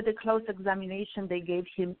after the close examination, they gave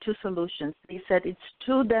him two solutions. They said it's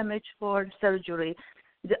too damaged for surgery.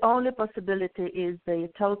 The only possibility is the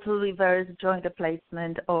total reverse joint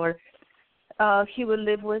replacement, or he will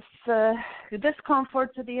live with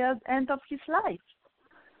discomfort to the end of his life.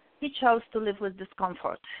 He chose to live with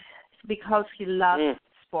discomfort because he loves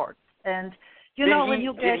sports. And, when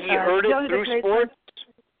you get did he hurt it through sports?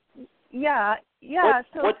 Yeah.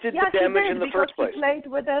 What did the damage in the first place?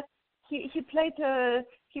 He played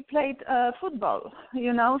football,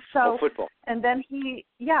 So football. And then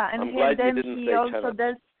I'm glad you didn't say also tennis.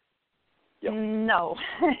 does. Yep. No,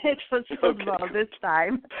 it was football this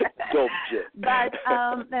time. But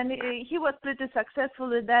and he was pretty successful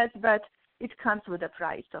with that, but it comes with a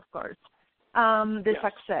price, of course.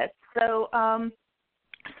 Success. So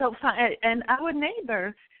and our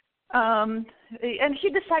neighbor, and he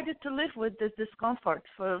decided to live with this discomfort.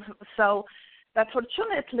 But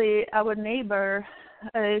fortunately, our neighbor,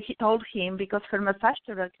 he told him because her massage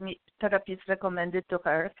therapist recommended to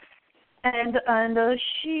her. And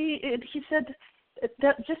he said,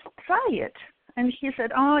 just try it. And he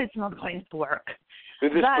said, it's not going to work.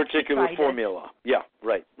 With this particular formula. Yeah,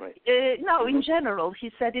 right. No, in general,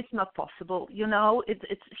 he said it's not possible. He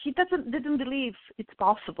didn't believe it's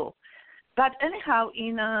possible. But anyhow,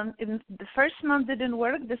 in the first month didn't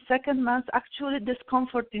work. The second month, actually,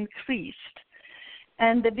 discomfort increased,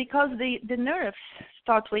 and because the nerves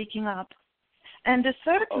start waking up. And the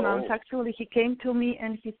third month, actually, he came to me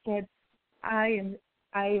and he said, I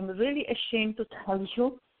am really ashamed to tell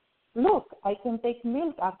you, look, I can take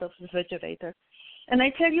milk out of the refrigerator. And I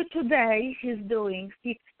tell you today, he's doing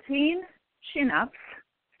 15 chin-ups,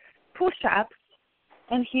 push-ups,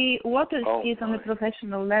 and he water skis on a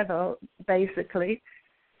professional level, basically.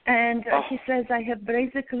 And he says, I have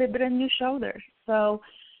basically brand new shoulders. So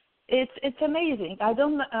it's amazing. I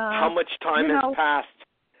don't how much time has passed?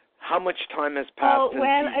 How much time has passed since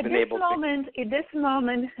he's been able to? At this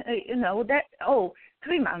moment,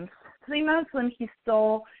 3 months. 3 months when he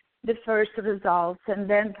saw the first results, and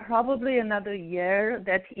then probably another year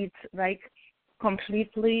that it's like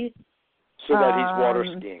completely. So that he's water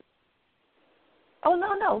skiing. Oh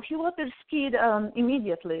no! He water skied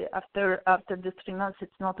immediately after the 3 months.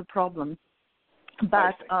 It's not a problem.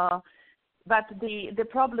 But the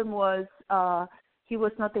problem was he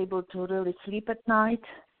was not able to really sleep at night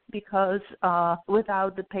because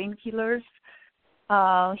without the painkillers.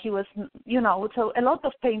 He was, so a lot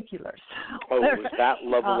of painkillers. Oh, it was that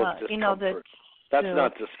level of discomfort. That's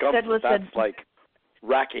not discomfort. That's like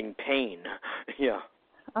racking pain. Yeah.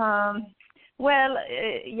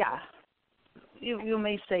 Yeah. You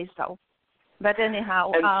may say so. But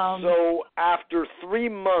anyhow. And so after 3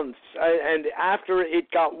 months, and after it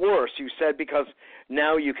got worse, you said, because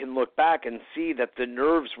now you can look back and see that the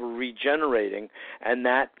nerves were regenerating, and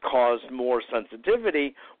that caused more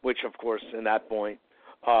sensitivity, which, of course, in that point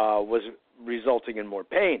was resulting in more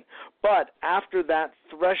pain. But after that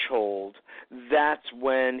threshold, that's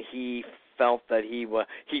when he felt that he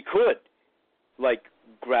could, like,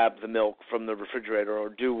 grab the milk from the refrigerator or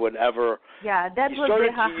do whatever. Yeah, that he was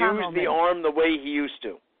started the aha to use moment. the arm the way he used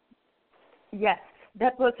to. Yes,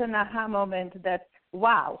 that was an aha moment that,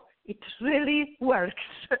 wow, it really works.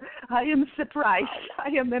 I am surprised. I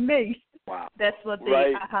am amazed. Wow. That's what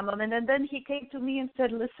the aha moment. And then he came to me and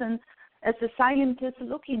said, listen, as a scientist,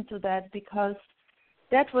 look into that, because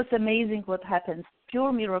that was amazing what happened.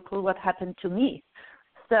 Pure miracle what happened to me.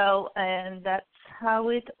 So, and that's how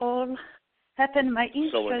it all happened. My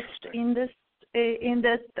interest in this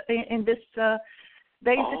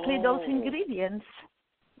basically those ingredients.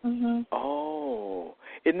 Mm-hmm. Oh,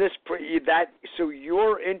 in this so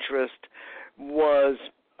your interest was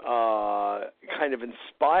kind of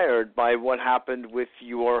inspired by what happened with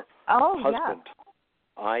your husband.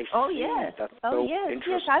 Yeah. I see. Oh yes. That's so interesting.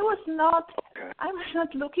 Yes. I was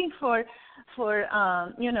not looking for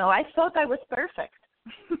I thought I was perfect.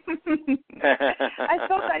 I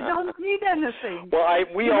thought I don't need anything. Well,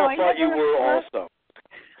 we all thought you were also.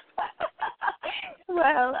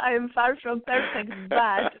 Well, I am far from perfect,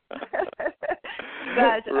 but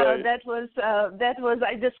that was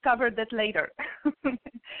I discovered that later.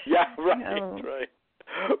 Yeah, right.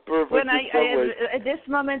 Perfect. When at this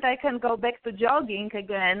moment I can go back to jogging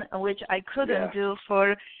again, which I couldn't do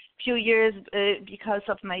for a few years because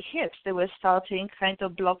of my hips. They were starting kind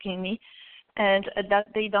of blocking me, and that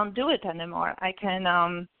they don't do it anymore. I can,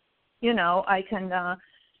 I can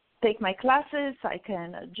take my classes, I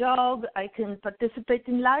can jog, I can participate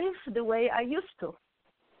in life the way I used to.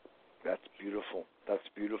 That's beautiful. That's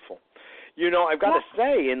beautiful. I've got to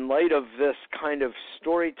say, in light of this kind of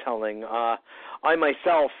storytelling, I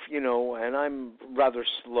myself, and I'm rather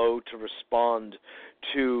slow to respond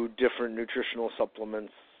to different nutritional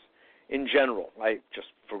supplements in general, just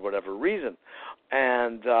for whatever reason.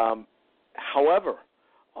 And however,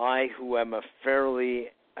 I, who am a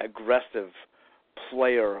fairly aggressive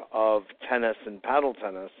player of tennis and paddle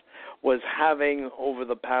tennis, was having, over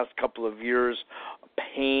the past couple of years,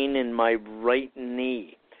 pain in my right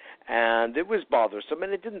knee. And it was bothersome,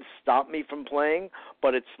 and it didn't stop me from playing,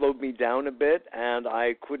 but it slowed me down a bit, and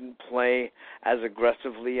I couldn't play as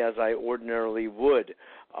aggressively as I ordinarily would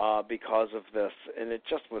because of this, and it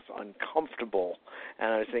just was uncomfortable.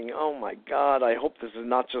 And I was thinking, oh, my God, I hope this is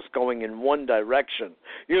not just going in one direction,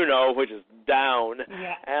 which is down.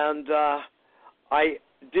 Yeah. And I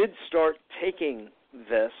did start taking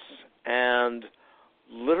this, and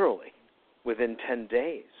literally within 10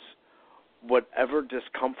 days, whatever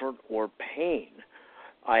discomfort or pain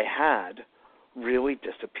I had really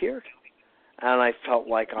disappeared. And I felt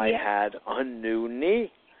like I had a new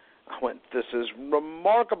knee. I went, this is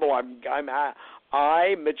remarkable.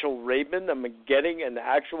 I, Mitchell Rabin, am getting an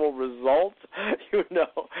actual result,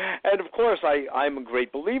 And, of course, I'm a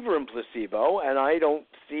great believer in placebo, and I don't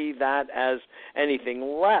see that as anything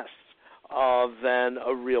less than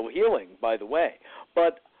a real healing, by the way.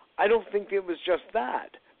 But I don't think it was just that,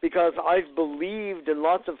 because I've believed in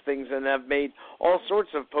lots of things and have made all sorts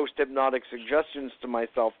of post-hypnotic suggestions to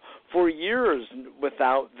myself for years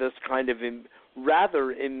without this kind of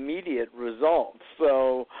rather immediate result.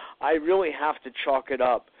 So I really have to chalk it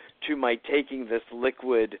up to my taking this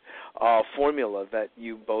liquid formula that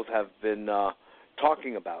you both have been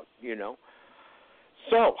talking about,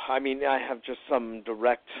 So, I mean, I have just some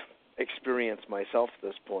direct experience myself at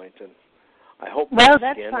this point, and I hope that's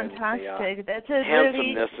skin fantastic. and That's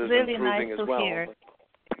handsomeness is really improving nice as to well. hear.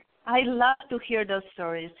 I love to hear those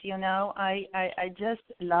stories, I just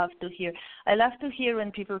love to hear. I love to hear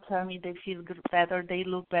when people tell me they feel better, they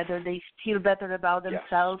look better, they feel better about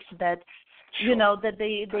themselves, that that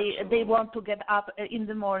they want to get up in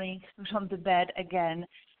the morning from the bed again,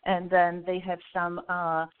 and then they have some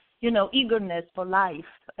eagerness for life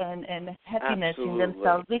and happiness in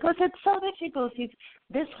themselves, because it's so difficult. If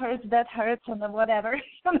this hurts, that hurts, and whatever,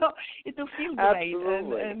 it will feel great.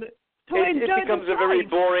 And it becomes a very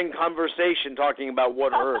boring conversation talking about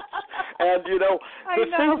what hurts. And, the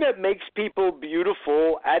thing that makes people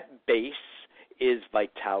beautiful at base is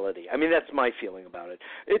vitality. I mean, that's my feeling about it.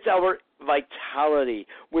 It's our vitality,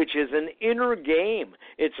 which is an inner game.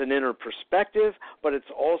 It's an inner perspective, but it's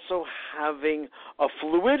also having a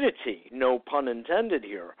fluidity, no pun intended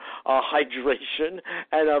here, hydration,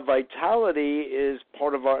 and a vitality is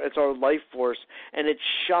part of it's our life force, and it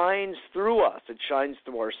shines through us. It shines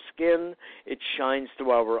through our skin. It shines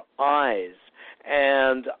through our eyes.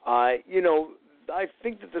 And I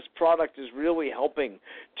think that this product is really helping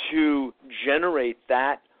to generate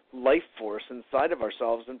that life force inside of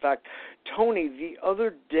ourselves. In fact, Tony, the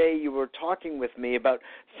other day you were talking with me about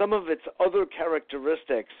some of its other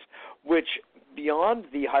characteristics, which beyond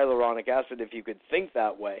the hyaluronic acid, if you could think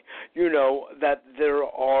that way, that there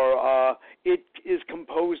are, it is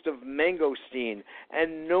composed of mangosteen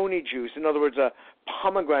and noni juice, in other words, a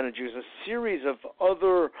pomegranate juice, a series of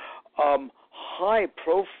other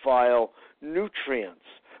high-profile nutrients.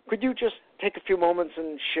 Could you just take a few moments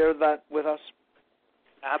and share that with us?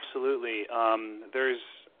 Absolutely. There's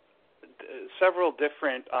several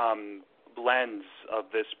different blends of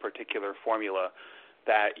this particular formula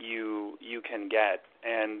that you can get,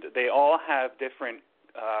 and they all have different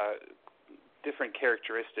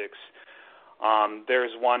characteristics.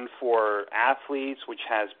 There's one for athletes, which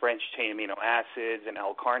has branched-chain amino acids and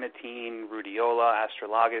L-carnitine, rhodiola,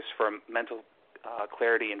 astragalus for mental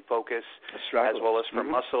clarity and focus, as well as for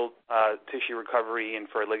muscle tissue recovery and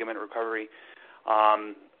for ligament recovery.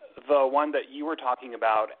 The one that you were talking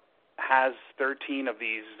about has 13 of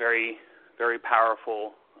these very, very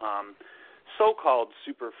powerful so-called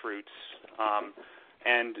superfruits.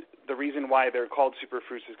 And the reason why they're called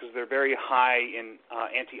superfruits is because they're very high in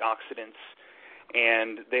antioxidants,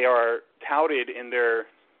 and they are touted in their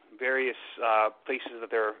various places that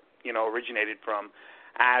they're originated from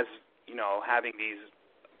as having these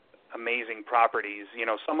amazing properties.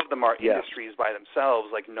 Some of them are industries by themselves,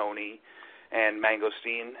 like noni and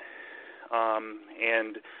mangosteen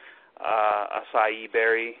and acai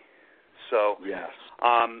berry. So,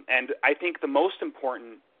 and I think the most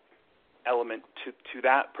important element to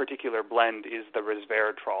that particular blend is the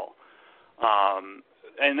resveratrol.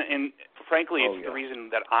 And frankly, it's the reason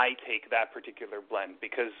that I take that particular blend,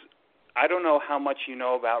 because I don't know how much you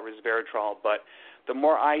know about resveratrol, but the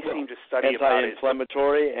more I seem to study about it,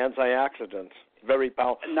 anti-inflammatory, antioxidants, very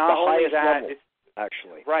powerful. Not only that, level,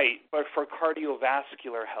 actually, right, but for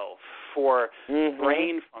cardiovascular health, for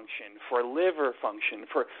brain function, for liver function,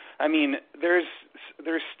 there's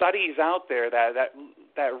studies out there that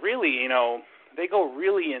really, they go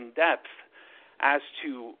really in depth as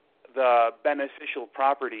to the beneficial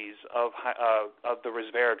properties of the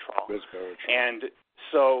resveratrol. And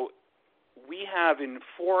so we have in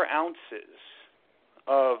 4 ounces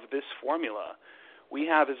of this formula, we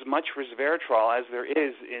have as much resveratrol as there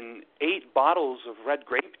is in 8 bottles of red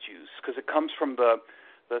grape juice, because it comes from the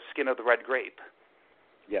skin of the red grape,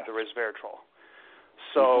 the resveratrol.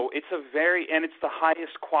 So it's it's the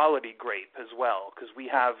highest quality grape as well, because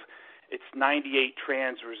it's 98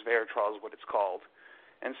 trans resveratrol is what it's called.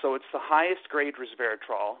 And so it's the highest grade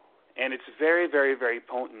resveratrol, and it's very, very, very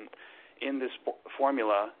potent in this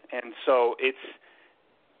formula. And so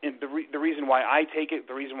the reason why I take it,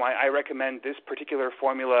 the reason why I recommend this particular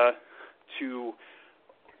formula to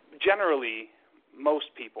generally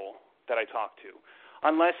most people that I talk to,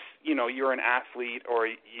 unless you're an athlete or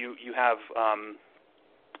you have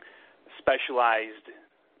specialized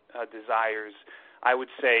desires, I would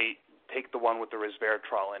say take the one with the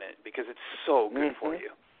resveratrol in it, because it's so good for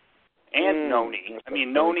you. and noni. I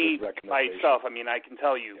mean, noni by itself, I mean, I can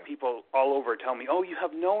tell you, people all over tell me, oh, you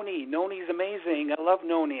have noni. Noni's amazing. I love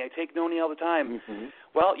noni. I take noni all the time. Mm-hmm.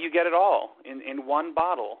 Well, you get it all in one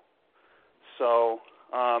bottle. So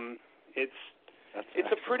it's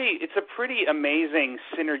a pretty amazing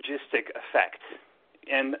synergistic effect.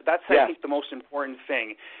 And that's, I think, the most important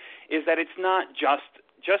thing, is that it's not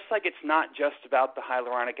just like it's not just about the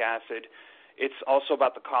hyaluronic acid, it's also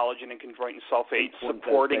about the collagen and chondroitin sulfate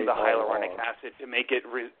supporting the hyaluronic acid to make it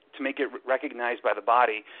recognized by the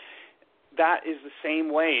body. That is the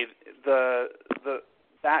same way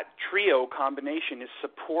that trio combination is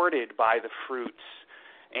supported by the fruits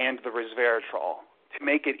and the resveratrol to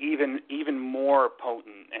make it even more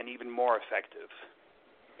potent and even more effective.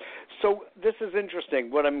 So this is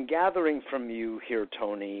interesting. What I'm gathering from you here,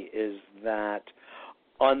 Tony, is that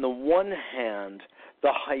on the one hand,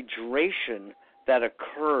 the hydration that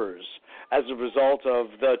occurs as a result of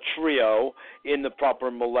the trio in the proper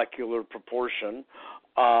molecular proportion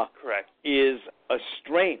correct, is a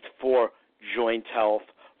strength for joint health,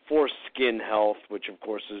 for skin health, which of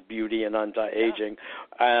course is beauty and anti-aging,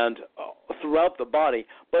 and throughout the body.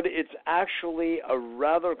 But it's actually a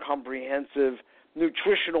rather comprehensive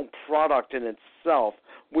nutritional product in itself,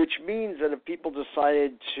 which means that if people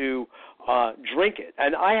decided to drink it,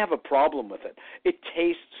 and I have a problem with it, it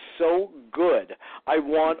tastes so good, I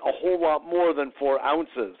want a whole lot more than 4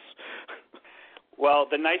 ounces. Well,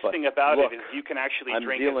 the nice thing about it is you can actually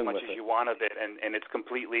drink as much as you want of it, and it's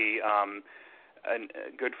completely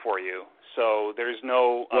good for you. So there's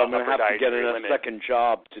no I'm going to have to get in a second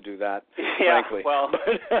job to do that, frankly. Well,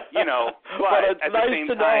 you know, but it's at nice the same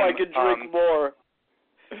to know time, I can drink more.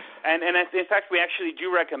 And in fact, we actually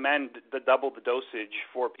do recommend double the dosage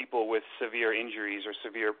for people with severe injuries or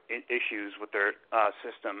severe issues with their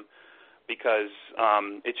system, because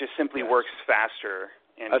it just simply works faster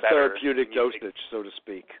and better. A therapeutic dosage, so to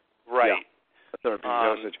speak. Right. Yeah, a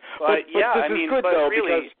therapeutic dosage. But this is good, though,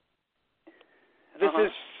 really, because this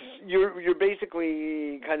is you're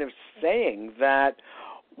basically kind of saying that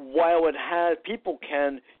while it has, people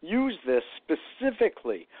can use this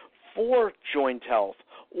specifically for joint health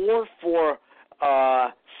or for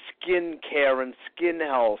skin care and skin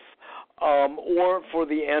health, or for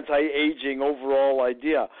the anti-aging overall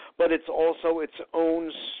idea, but it's also its own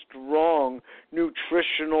strong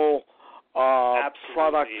nutritional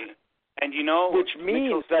product. And you know, which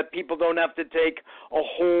means that people don't have to take a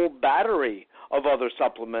whole battery of other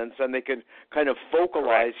supplements, and they can kind of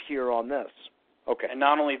focalize here on this. Okay. And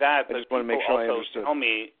not only that, but I just want to make people sure I also understood. tell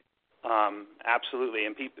me, absolutely,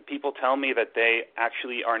 and people tell me that they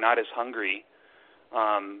actually are not as hungry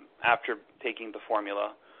after taking the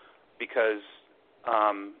formula, because,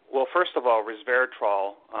 well, first of all,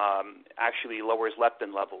 resveratrol actually lowers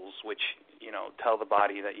leptin levels, which, you know, tell the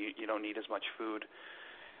body that you don't need as much food.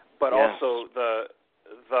 But also the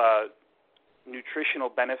nutritional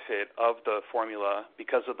benefit of the formula,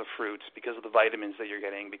 because of the fruits, because of the vitamins that you're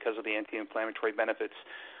getting, because of the anti-inflammatory benefits,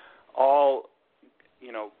 all,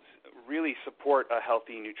 you know, really support a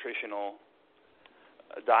healthy nutritional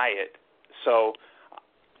diet. So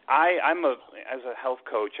as a health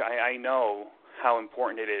coach, I know how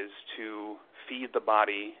important it is to feed the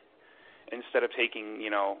body instead of taking,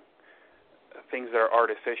 you know, things that are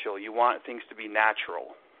artificial. You want things to be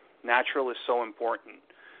natural. Natural is so important,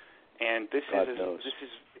 and this is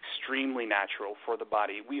extremely natural for the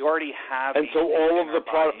body. We already have. And so all of the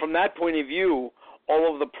products, from that point of view,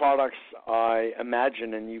 all of the products, I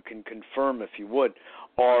imagine, and you can confirm if you would,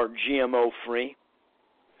 are GMO free.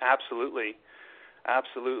 Absolutely.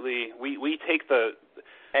 We take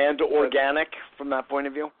and organic from that point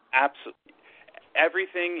of view. Absolutely.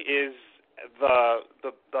 Everything is the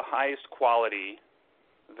highest quality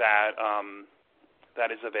that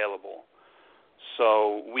is available.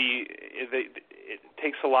 So it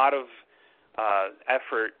takes a lot of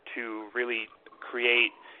effort to really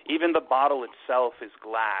create. Even the bottle itself is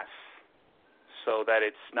glass, so that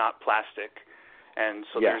it's not plastic, and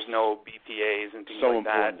so there's no BPA's and things like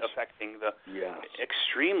that affecting the. Yes.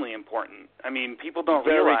 Extremely important. I mean, people don't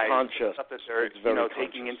very realize conscious. Stuff that they're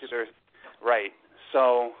taking into their right.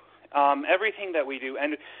 So everything that we do,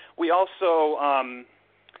 and we also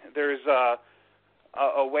there's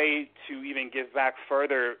a way to even give back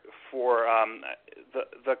further for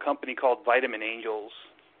the company called Vitamin Angels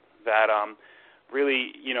that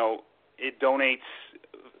really, you know, it donates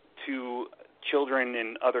to children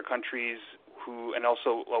in other countries and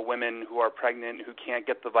also women who are pregnant who can't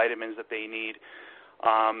get the vitamins that they need.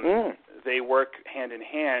 They work hand in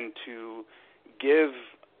hand to give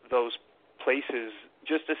those places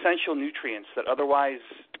just essential nutrients that otherwise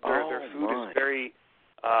their food is very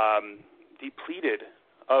depleted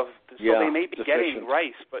of, so they may be getting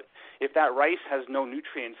rice, but if that rice has no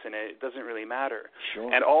nutrients in it, it doesn't really matter.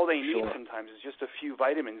 Sure. And all they need sometimes is just a few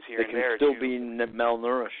vitamins here and there. They can still be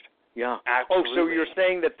malnourished. Yeah. Absolutely. Oh, so you're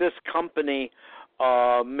saying that this company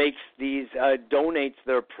makes these, donates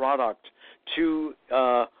their product to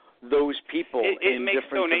those people in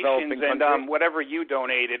different developing countries? It makes donations, and whatever you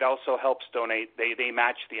donate, it also helps donate. They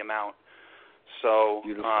match the amount. So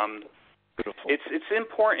Beautiful. It's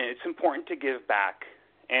important. It's important to give back.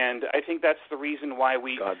 And I think that's the reason why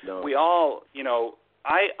we all,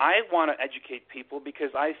 I want to educate people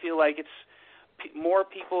because I feel like more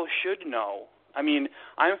people should know. I mean,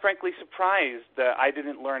 I'm frankly surprised that I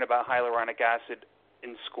didn't learn about hyaluronic acid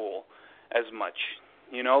in school as much.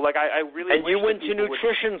 I really. And you went to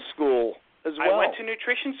nutrition school as well. I went to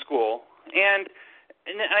nutrition school, and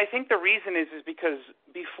I think the reason is because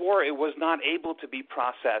before it was not able to be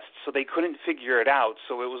processed, so they couldn't figure it out.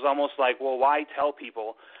 So it was almost like, well, why tell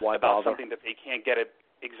people about something that they can't get it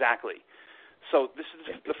exactly? So this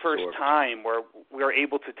is the first time where we're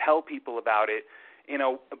able to tell people about it,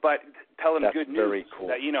 but tell them good news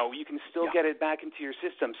that, you can still get it back into your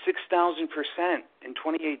system 6,000% in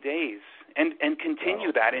 28 days and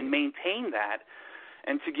continue that and maintain that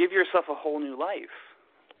and to give yourself a whole new life.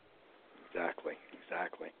 Exactly.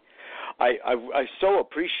 I so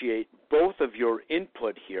appreciate both of your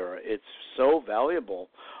input here. It's so valuable.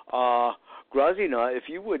 Grazina, if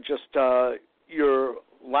you would just your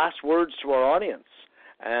last words to our audience,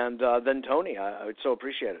 and then Tony, I would so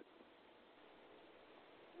appreciate it.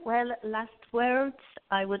 Well, last words,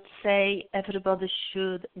 I would say everybody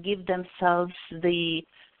should give themselves the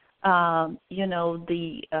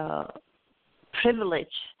privilege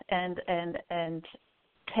and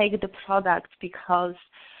take the product because,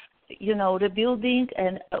 rebuilding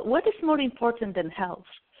and what is more important than health?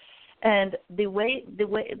 And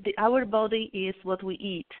our body is what we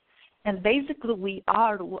eat. And basically we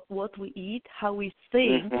are what we eat, how we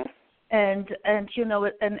think, and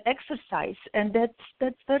exercise. And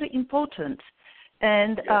that's very important.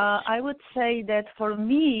 And I would say that for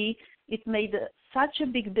me, it made such a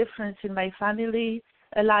big difference in my family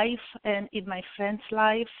life and in my friends'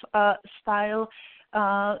 lifestyle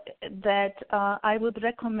that I would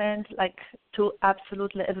recommend to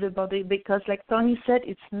absolutely everybody because, like Tony said,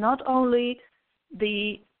 it's not only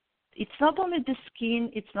the skin,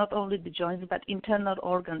 it's not only the joints, but internal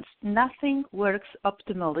organs. Nothing works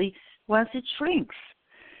optimally once it shrinks,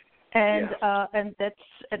 and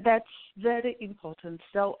that's very important.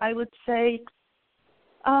 So I would say,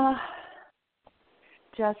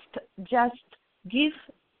 just give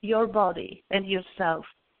your body and yourself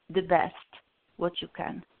the best what you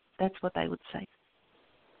can. That's what I would say.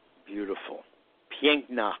 Beautiful.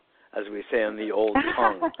 Piękna, as we say in the old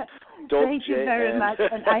tongue. Thank you very much.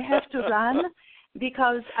 And I have to run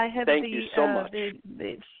because I have Thank you so much.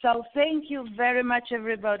 So thank you very much,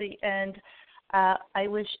 everybody. And I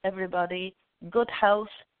wish everybody good health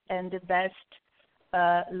and the best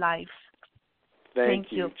life.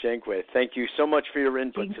 Thank you, Dziękuję. Thank you so much for your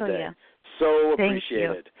input today. You. So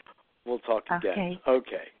appreciated. We'll talk again.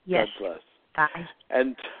 Okay. Yes. God bless. Bye.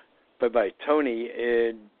 And bye-bye. Tony,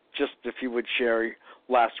 just if you would share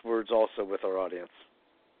last words also with our audience.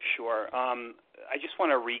 Sure. I just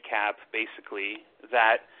want to recap basically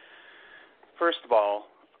that, first of all,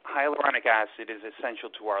 hyaluronic acid is essential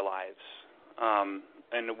to our lives.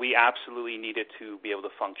 And we absolutely need it to be able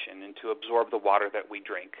to function and to absorb the water that we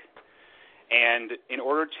drink. And in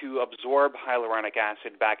order to absorb hyaluronic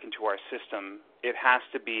acid back into our system, it has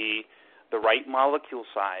to be the right molecule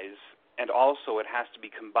size, and also it has to be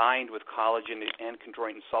combined with collagen and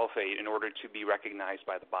chondroitin sulfate in order to be recognized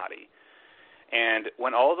by the body. And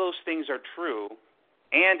when all those things are true,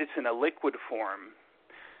 and it's in a liquid form,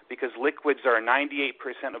 because liquids are 98%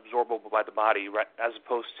 absorbable by the body as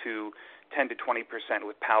opposed to 10 to 20%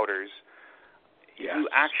 with powders, you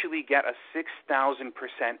actually get a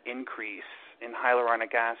 6,000% increase in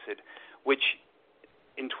hyaluronic acid, which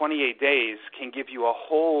in 28 days can give you a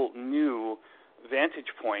whole new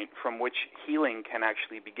vantage point from which healing can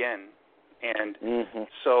actually begin. And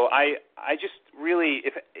so I just really,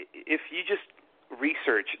 if you just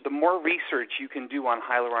research, the more research you can do on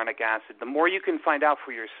hyaluronic acid, the more you can find out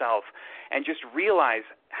for yourself and just realize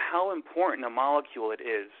how important a molecule it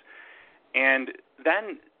is. And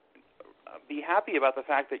then be happy about the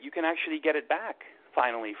fact that you can actually get it back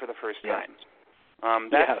finally for the first time.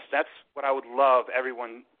 That's what I would love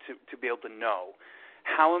everyone to be able to know,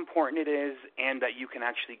 how important it is, and that you can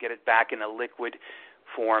actually get it back in a liquid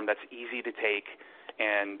form that's easy to take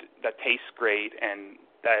and that tastes great, and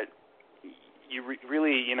that you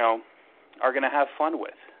really, are going to have fun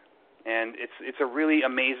with. And it's a really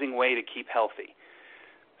amazing way to keep healthy.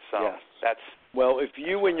 So yes. that's well. If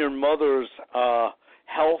you and your mother's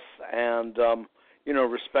health and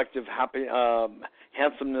respective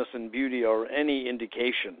handsomeness and beauty are any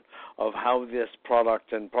indication of how this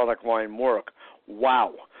product and product line work,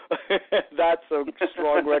 wow, that's a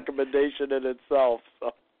strong recommendation in itself.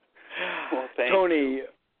 So. Well, thank Tony, you.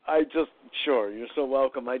 Sure, you're so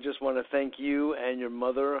welcome. I just want to thank you and your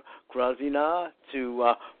mother, Grazina,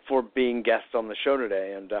 for being guests on the show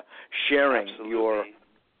today and sharing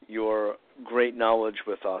your great knowledge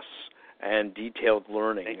with us and detailed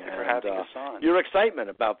learning. Thank you for having us on. Your excitement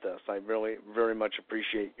about this. I really very much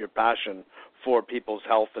appreciate your passion for people's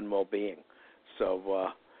health and well-being. So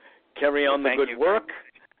carry on the good work.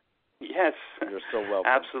 Yes. You're so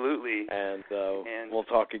welcome. Absolutely. And we'll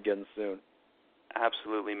talk again soon.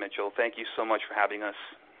 Absolutely, Mitchell. Thank you so much for having us.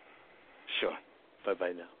 Sure.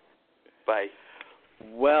 Bye-bye now. Bye.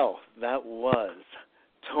 Well, that was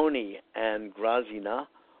Tony and Grazina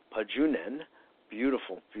Pajunen.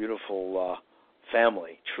 Beautiful, beautiful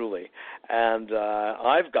family, truly. And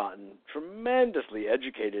I've gotten tremendously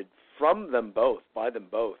educated from them both, by them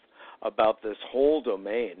both, about this whole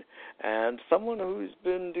domain. And someone who's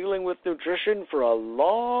been dealing with nutrition for a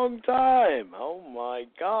long time. Oh, my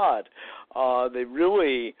God. They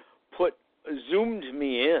really zoomed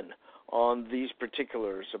me in on these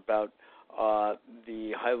particulars about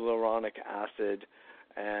the hyaluronic acid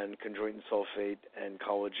and chondroitin sulfate and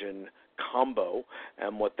collagen combo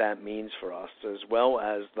and what that means for us, as well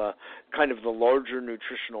as the kind of the larger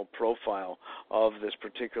nutritional profile of this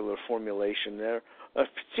particular formulation. There are a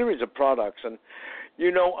series of products, and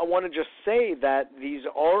I want to just say that these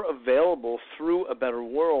are available through A Better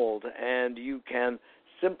World, and you can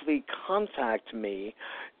simply contact me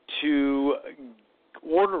to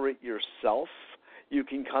order it yourself. You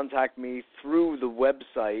can contact me through the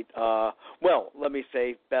website, let me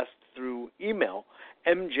say best through email,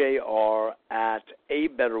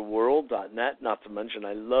 mjr@abetterworld.net. Not to mention,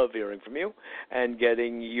 I love hearing from you and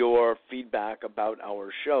getting your feedback about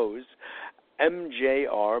our shows.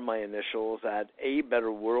 MJR, my initials, at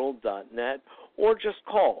abetterworld.net, or just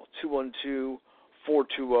call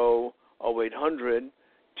 212-420-0800,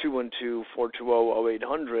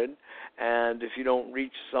 212-420-0800, and if you don't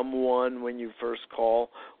reach someone when you first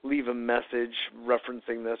call, leave a message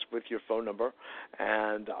referencing this with your phone number,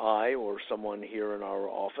 and I or someone here in our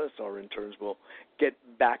office, our interns, will get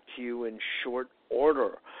back to you in short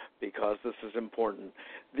order because this is important.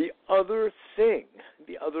 The other thing,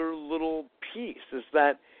 the other little piece is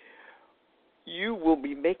that you will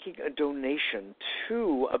be making a donation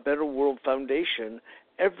to A Better World Foundation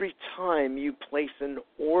every time you place an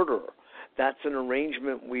order. That's an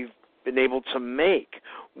arrangement we've been able to make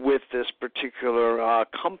with this particular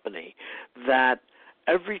company, that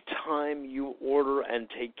every time you order and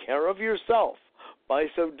take care of yourself by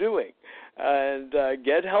so doing and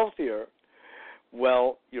get healthier,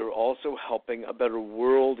 well, you're also helping A Better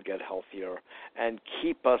World get healthier and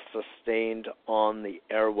keep us sustained on the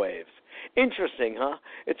airwaves. Interesting, huh?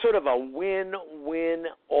 It's sort of a win-win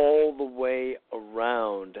all the way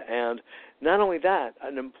around. And not only that,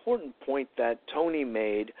 an important point that Tony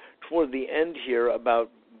made toward the end here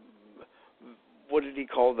about, what did he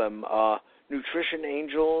call them? Nutrition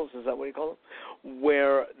angels, is that what he called them?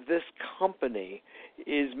 Where this company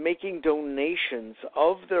is making donations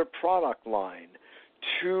of their product line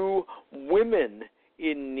to women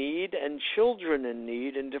in need and children in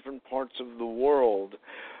need in different parts of the world,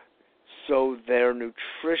 so their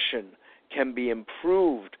nutrition can be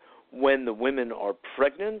improved when the women are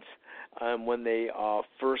pregnant and when they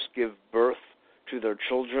first give birth to their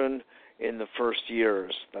children in the first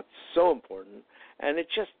years. That's so important. And it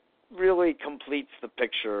just really completes the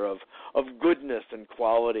picture of goodness and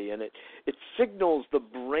quality, and it signals the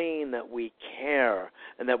brain that we care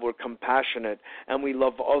and that we're compassionate and we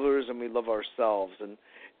love others and we love ourselves, and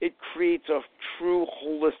it creates a true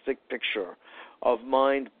holistic picture of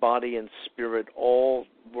mind, body, and spirit all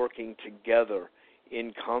working together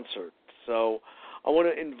in concert. So I want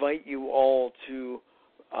to invite you all to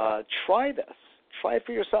try this. Try it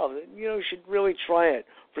for yourself. You should really try it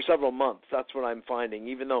for several months. That's what I'm finding.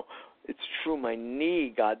 Even though it's true my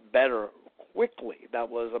knee got better quickly. That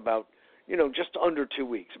was about, just under 2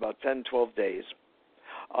 weeks, about 10, 12 days.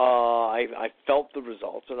 I felt the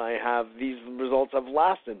results, and these results have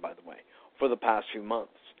lasted, by the way, for the past few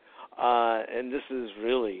months. And this is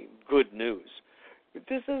really good news.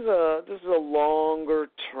 This is a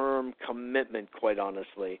longer-term commitment, quite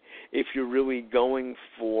honestly, if you're really going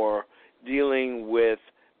for dealing with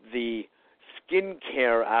the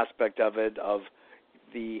skincare aspect of it, of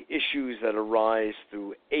the issues that arise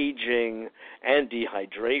through aging and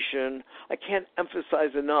dehydration. I can't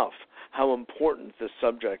emphasize enough how important the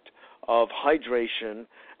subject of hydration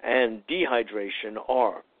and dehydration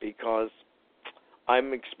are, because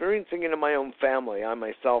I'm experiencing it in my own family. I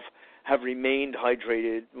myself have remained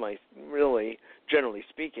hydrated, really, generally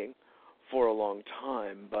speaking, for a long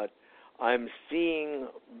time, but I'm seeing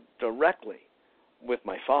directly with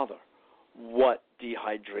my father what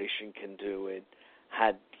dehydration can do.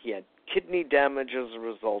 He had kidney damage as a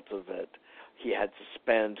result of it. He had to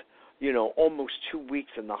spend, almost 2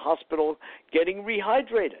 weeks in the hospital getting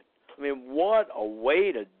rehydrated. I mean, what a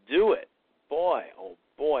way to do it. Boy, oh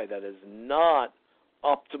boy, that is not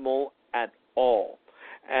optimal at all.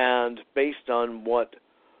 And based on what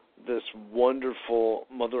this wonderful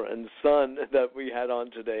mother and son that we had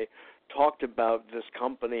on today talked about, this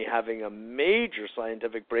company having a major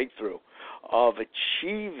scientific breakthrough of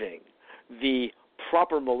achieving the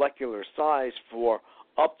proper molecular size for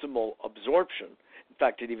optimal absorption. In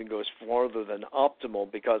fact, it even goes farther than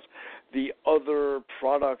optimal, because the other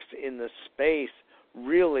products in the space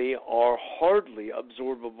really are hardly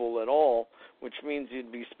absorbable at all, which means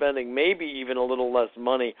you'd be spending maybe even a little less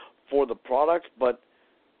money for the product, but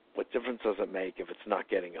what difference does it make if it's not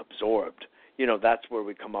getting absorbed? That's where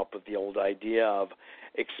we come up with the old idea of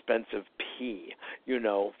expensive pee,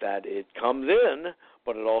 that it comes in,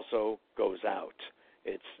 but it also goes out.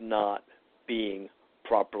 It's not being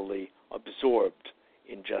properly absorbed,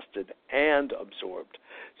 ingested, and absorbed.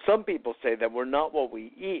 Some people say that we're not what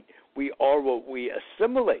we eat, we are what we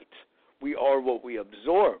assimilate, we are what we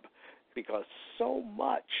absorb, because so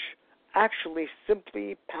much actually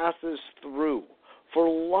simply passes through for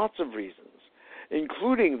lots of reasons,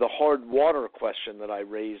 including the hard water question that I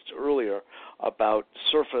raised earlier about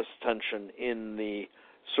surface tension in the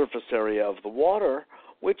surface area of the water,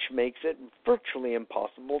 which makes it virtually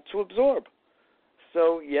impossible to absorb.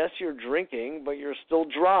 So, yes, you're drinking, but you're still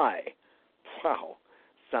dry. Wow,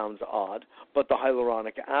 sounds odd, but the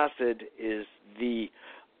hyaluronic acid is the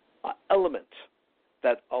element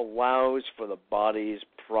that allows for the body's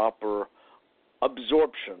proper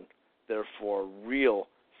absorption, therefore real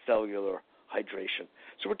cellular hydration.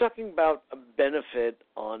 So we're talking about a benefit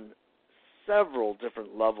on several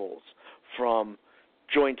different levels, from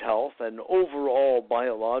joint health and overall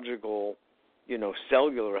biological,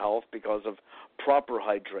 cellular health because of proper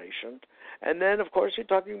hydration. And then, of course, you're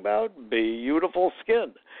talking about beautiful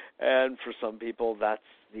skin. And for some people, that's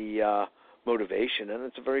the motivation, and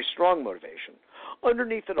it's a very strong motivation.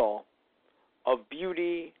 Underneath it all, of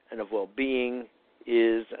beauty and of well-being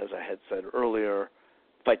is, as I had said earlier,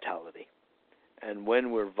 vitality. And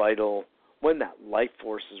when we're vital, when that life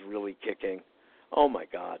force is really kicking, oh my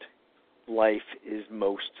God, life is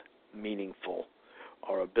most meaningful.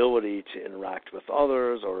 Our ability to interact with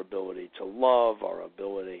others, our ability to love, our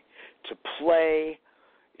ability to play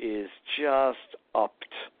is just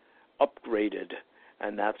upgraded,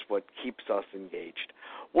 and that's what keeps us engaged.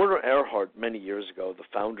 Werner Erhard, many years ago, the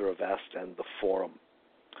founder of EST and the Forum,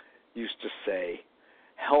 used to say,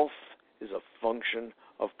 health is a function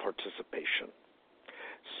of participation.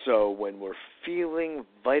 So when we're feeling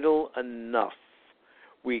vital enough,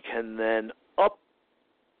 we can then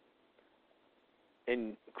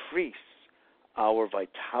increase our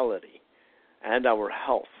vitality and our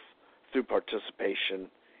health through participation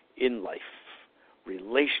in life.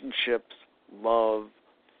 Relationships, love,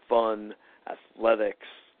 fun, athletics,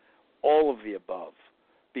 all of the above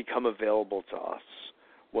become available to us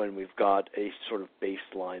when we've got a sort of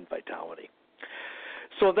baseline vitality.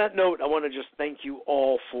 So on that note, I want to just thank you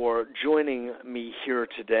all for joining me here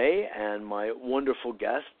today, and my wonderful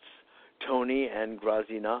guests, Tony and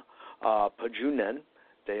Grazina Pajunen.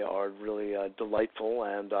 They are really delightful,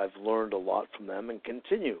 and I've learned a lot from them and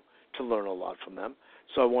continue to learn a lot from them.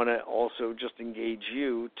 So I want to also just engage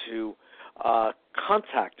you to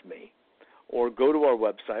contact me, or go to our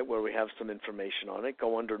website where we have some information on it.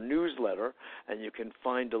 Go under newsletter, and you can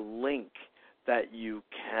find a link that you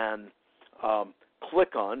can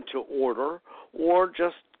click on to order, or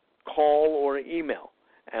just call or email,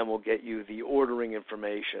 and we'll get you the ordering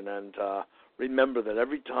information. And remember that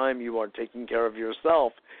every time you are taking care of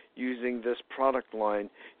yourself using this product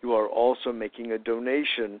line, you are also making a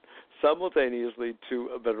donation simultaneously to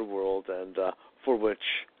a better world, and for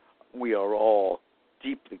which we are all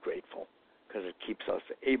deeply grateful, because it keeps us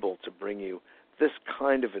able to bring you this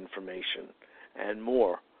kind of information and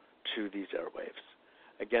more to these airwaves.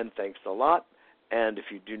 Again, thanks a lot. And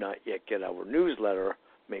if you do not yet get our newsletter,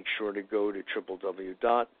 make sure to go to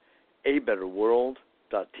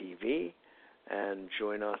www.abetterworld.tv and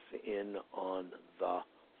join us in on the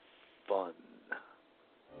fun.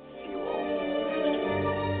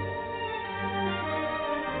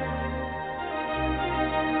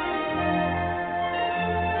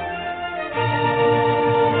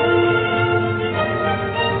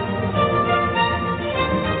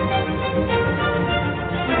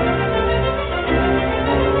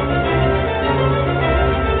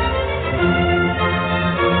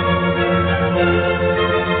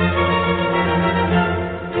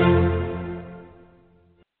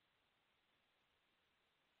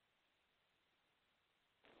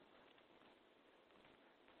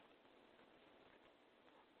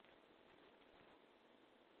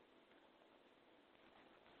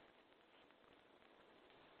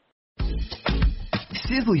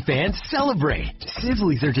 Sizzli fans, celebrate!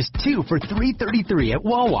 Sizzlis are just 2 for $3.33 at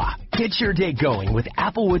Wawa. Get your day going with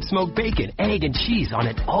Applewood smoked bacon, egg, and cheese on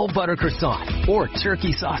an all-butter croissant, or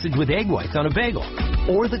turkey sausage with egg whites on a bagel,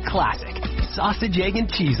 or the classic, sausage, egg,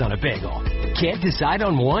 and cheese on a bagel. Can't decide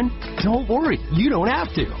on one? Don't worry, you don't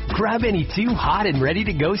have to. Grab any 2 hot and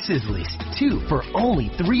ready-to-go Sizzlis, 2 for only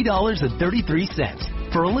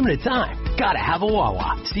 $3.33. For a limited time, gotta have a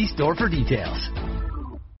Wawa. See store for details.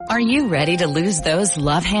 Are you ready to lose those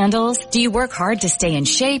love handles? Do you work hard to stay in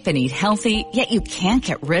shape and eat healthy, yet you can't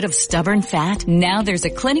get rid of stubborn fat? Now there's a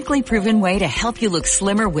clinically proven way to help you look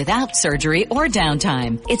slimmer without surgery or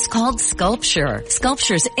downtime. It's called Sculpture.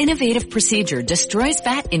 Sculpture's innovative procedure destroys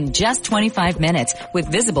fat in just 25 minutes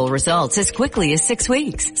with visible results as quickly as 6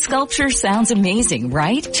 weeks. Sculpture sounds amazing,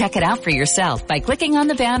 right? Check it out for yourself by clicking on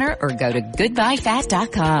the banner or go to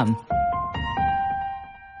goodbyefat.com.